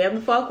know damn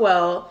the fuck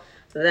well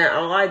that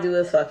all I do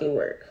is fucking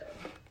work.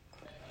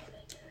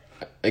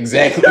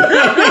 Exactly.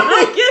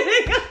 I'm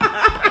kidding.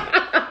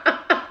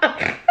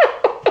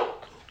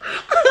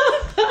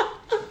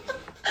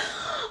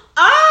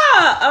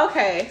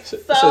 Okay. So,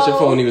 Such a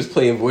phone. He was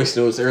playing voice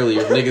notes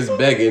earlier. Niggas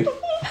begging.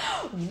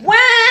 Wow.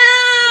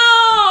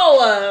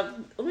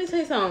 Let me tell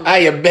you something.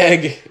 I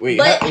beg. Wait.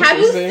 But have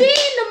you saying?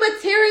 seen the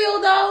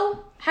material though?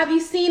 Have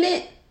you seen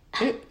it?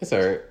 It's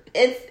alright.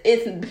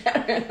 It's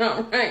better than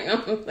alright. You know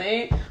what I'm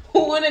saying?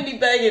 Who wouldn't be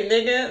begging,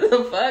 nigga?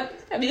 The fuck?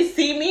 Have you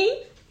seen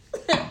me?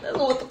 That's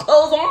with the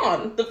clothes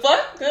on. The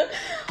fuck?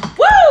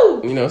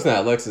 Woo! It's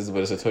not Lexus,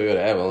 but it's a Toyota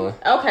Avalon.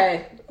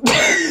 Okay.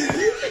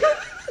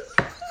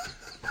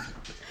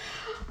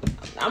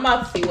 I'm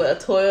about to see what a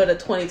Toyota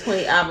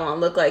 2020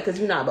 Avalon look like, because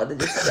you're not about to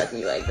disrespect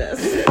me like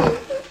this.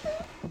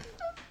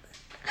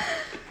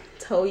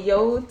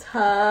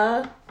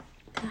 Toyota.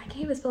 I can't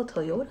even spell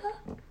Toyota.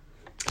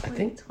 I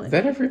think. Is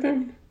that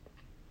everything?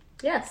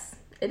 Yes,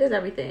 it is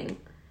everything.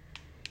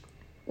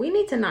 We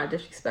need to not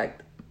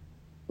disrespect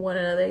one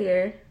another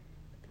here.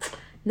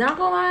 Not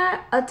gonna lie,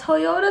 a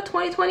Toyota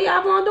 2020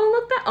 Avalon don't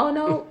look that. Oh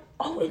no.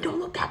 Oh, it don't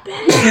look that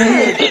bad.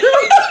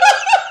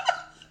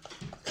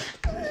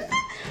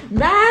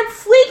 Mad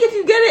sleek if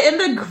you get it in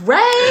the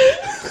gray.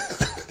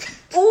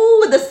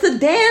 Ooh, the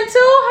sedan too.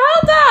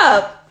 Hold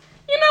up.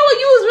 You know what?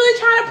 You was really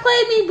trying to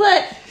play me,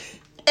 but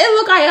it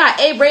looked like I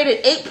got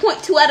rated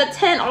 8.2 out of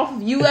 10 off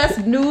of US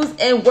News,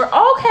 and we're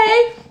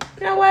okay.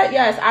 You know what?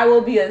 Yes, I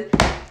will be a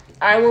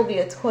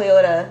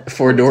Toyota.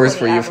 4 doors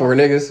for you Avalon. 4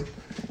 niggas.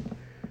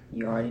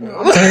 You already know.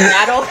 I'm an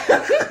adult.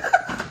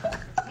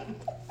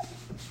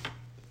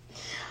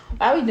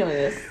 Why are we doing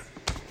this?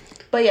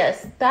 But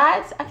yes,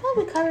 I feel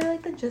like we covered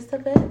like the gist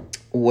of it.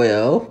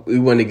 Well, we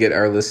want to get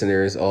our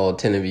listeners, all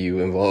 10 of you,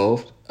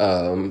 involved.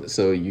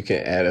 So you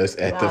can add us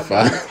at the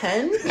 5.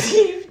 10?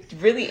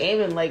 Really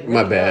aiming like really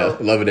My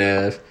bad. low. Love and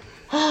Av.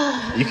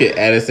 You can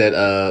add us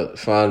at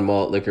Fond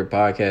Malt Liquor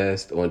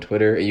Podcast on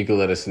Twitter, and you can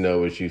let us know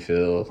what you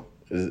feel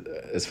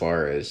as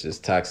far as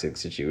just toxic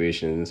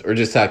situations or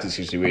just toxic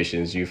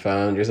situations you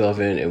found yourself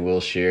in, and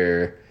we'll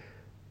share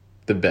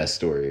the best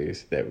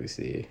stories that we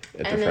see at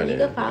the front end. And then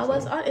you can follow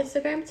us on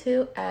Instagram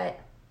too at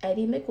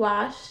Eddie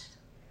McWash.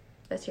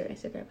 That's your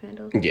Instagram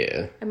handle.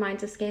 Yeah. And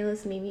mine's a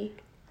Scanless Mimi.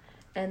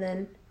 And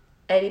then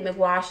Eddie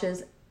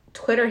McWash's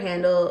Twitter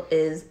handle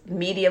is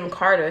Medium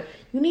Carter.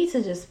 You need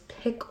to just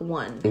pick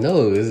one.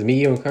 No, this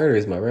Medium Carter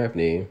is my rap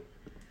name.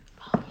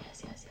 Oh,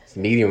 yes.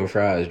 Medium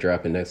Fries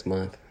dropping next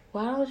month.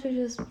 Why don't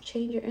you just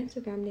change your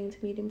Instagram name to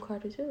Medium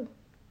Carter too?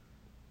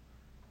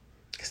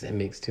 Because that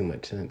makes too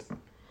much sense.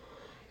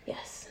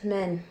 Yes,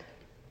 men.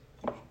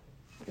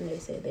 And they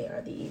say they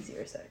are the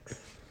easier sex.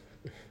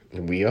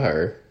 We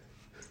are.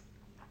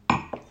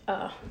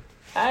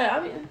 I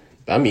mean...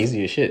 I'm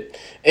easy as shit.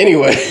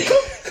 Anyway.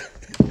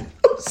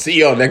 See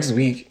y'all next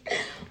week.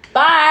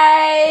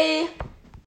 Bye.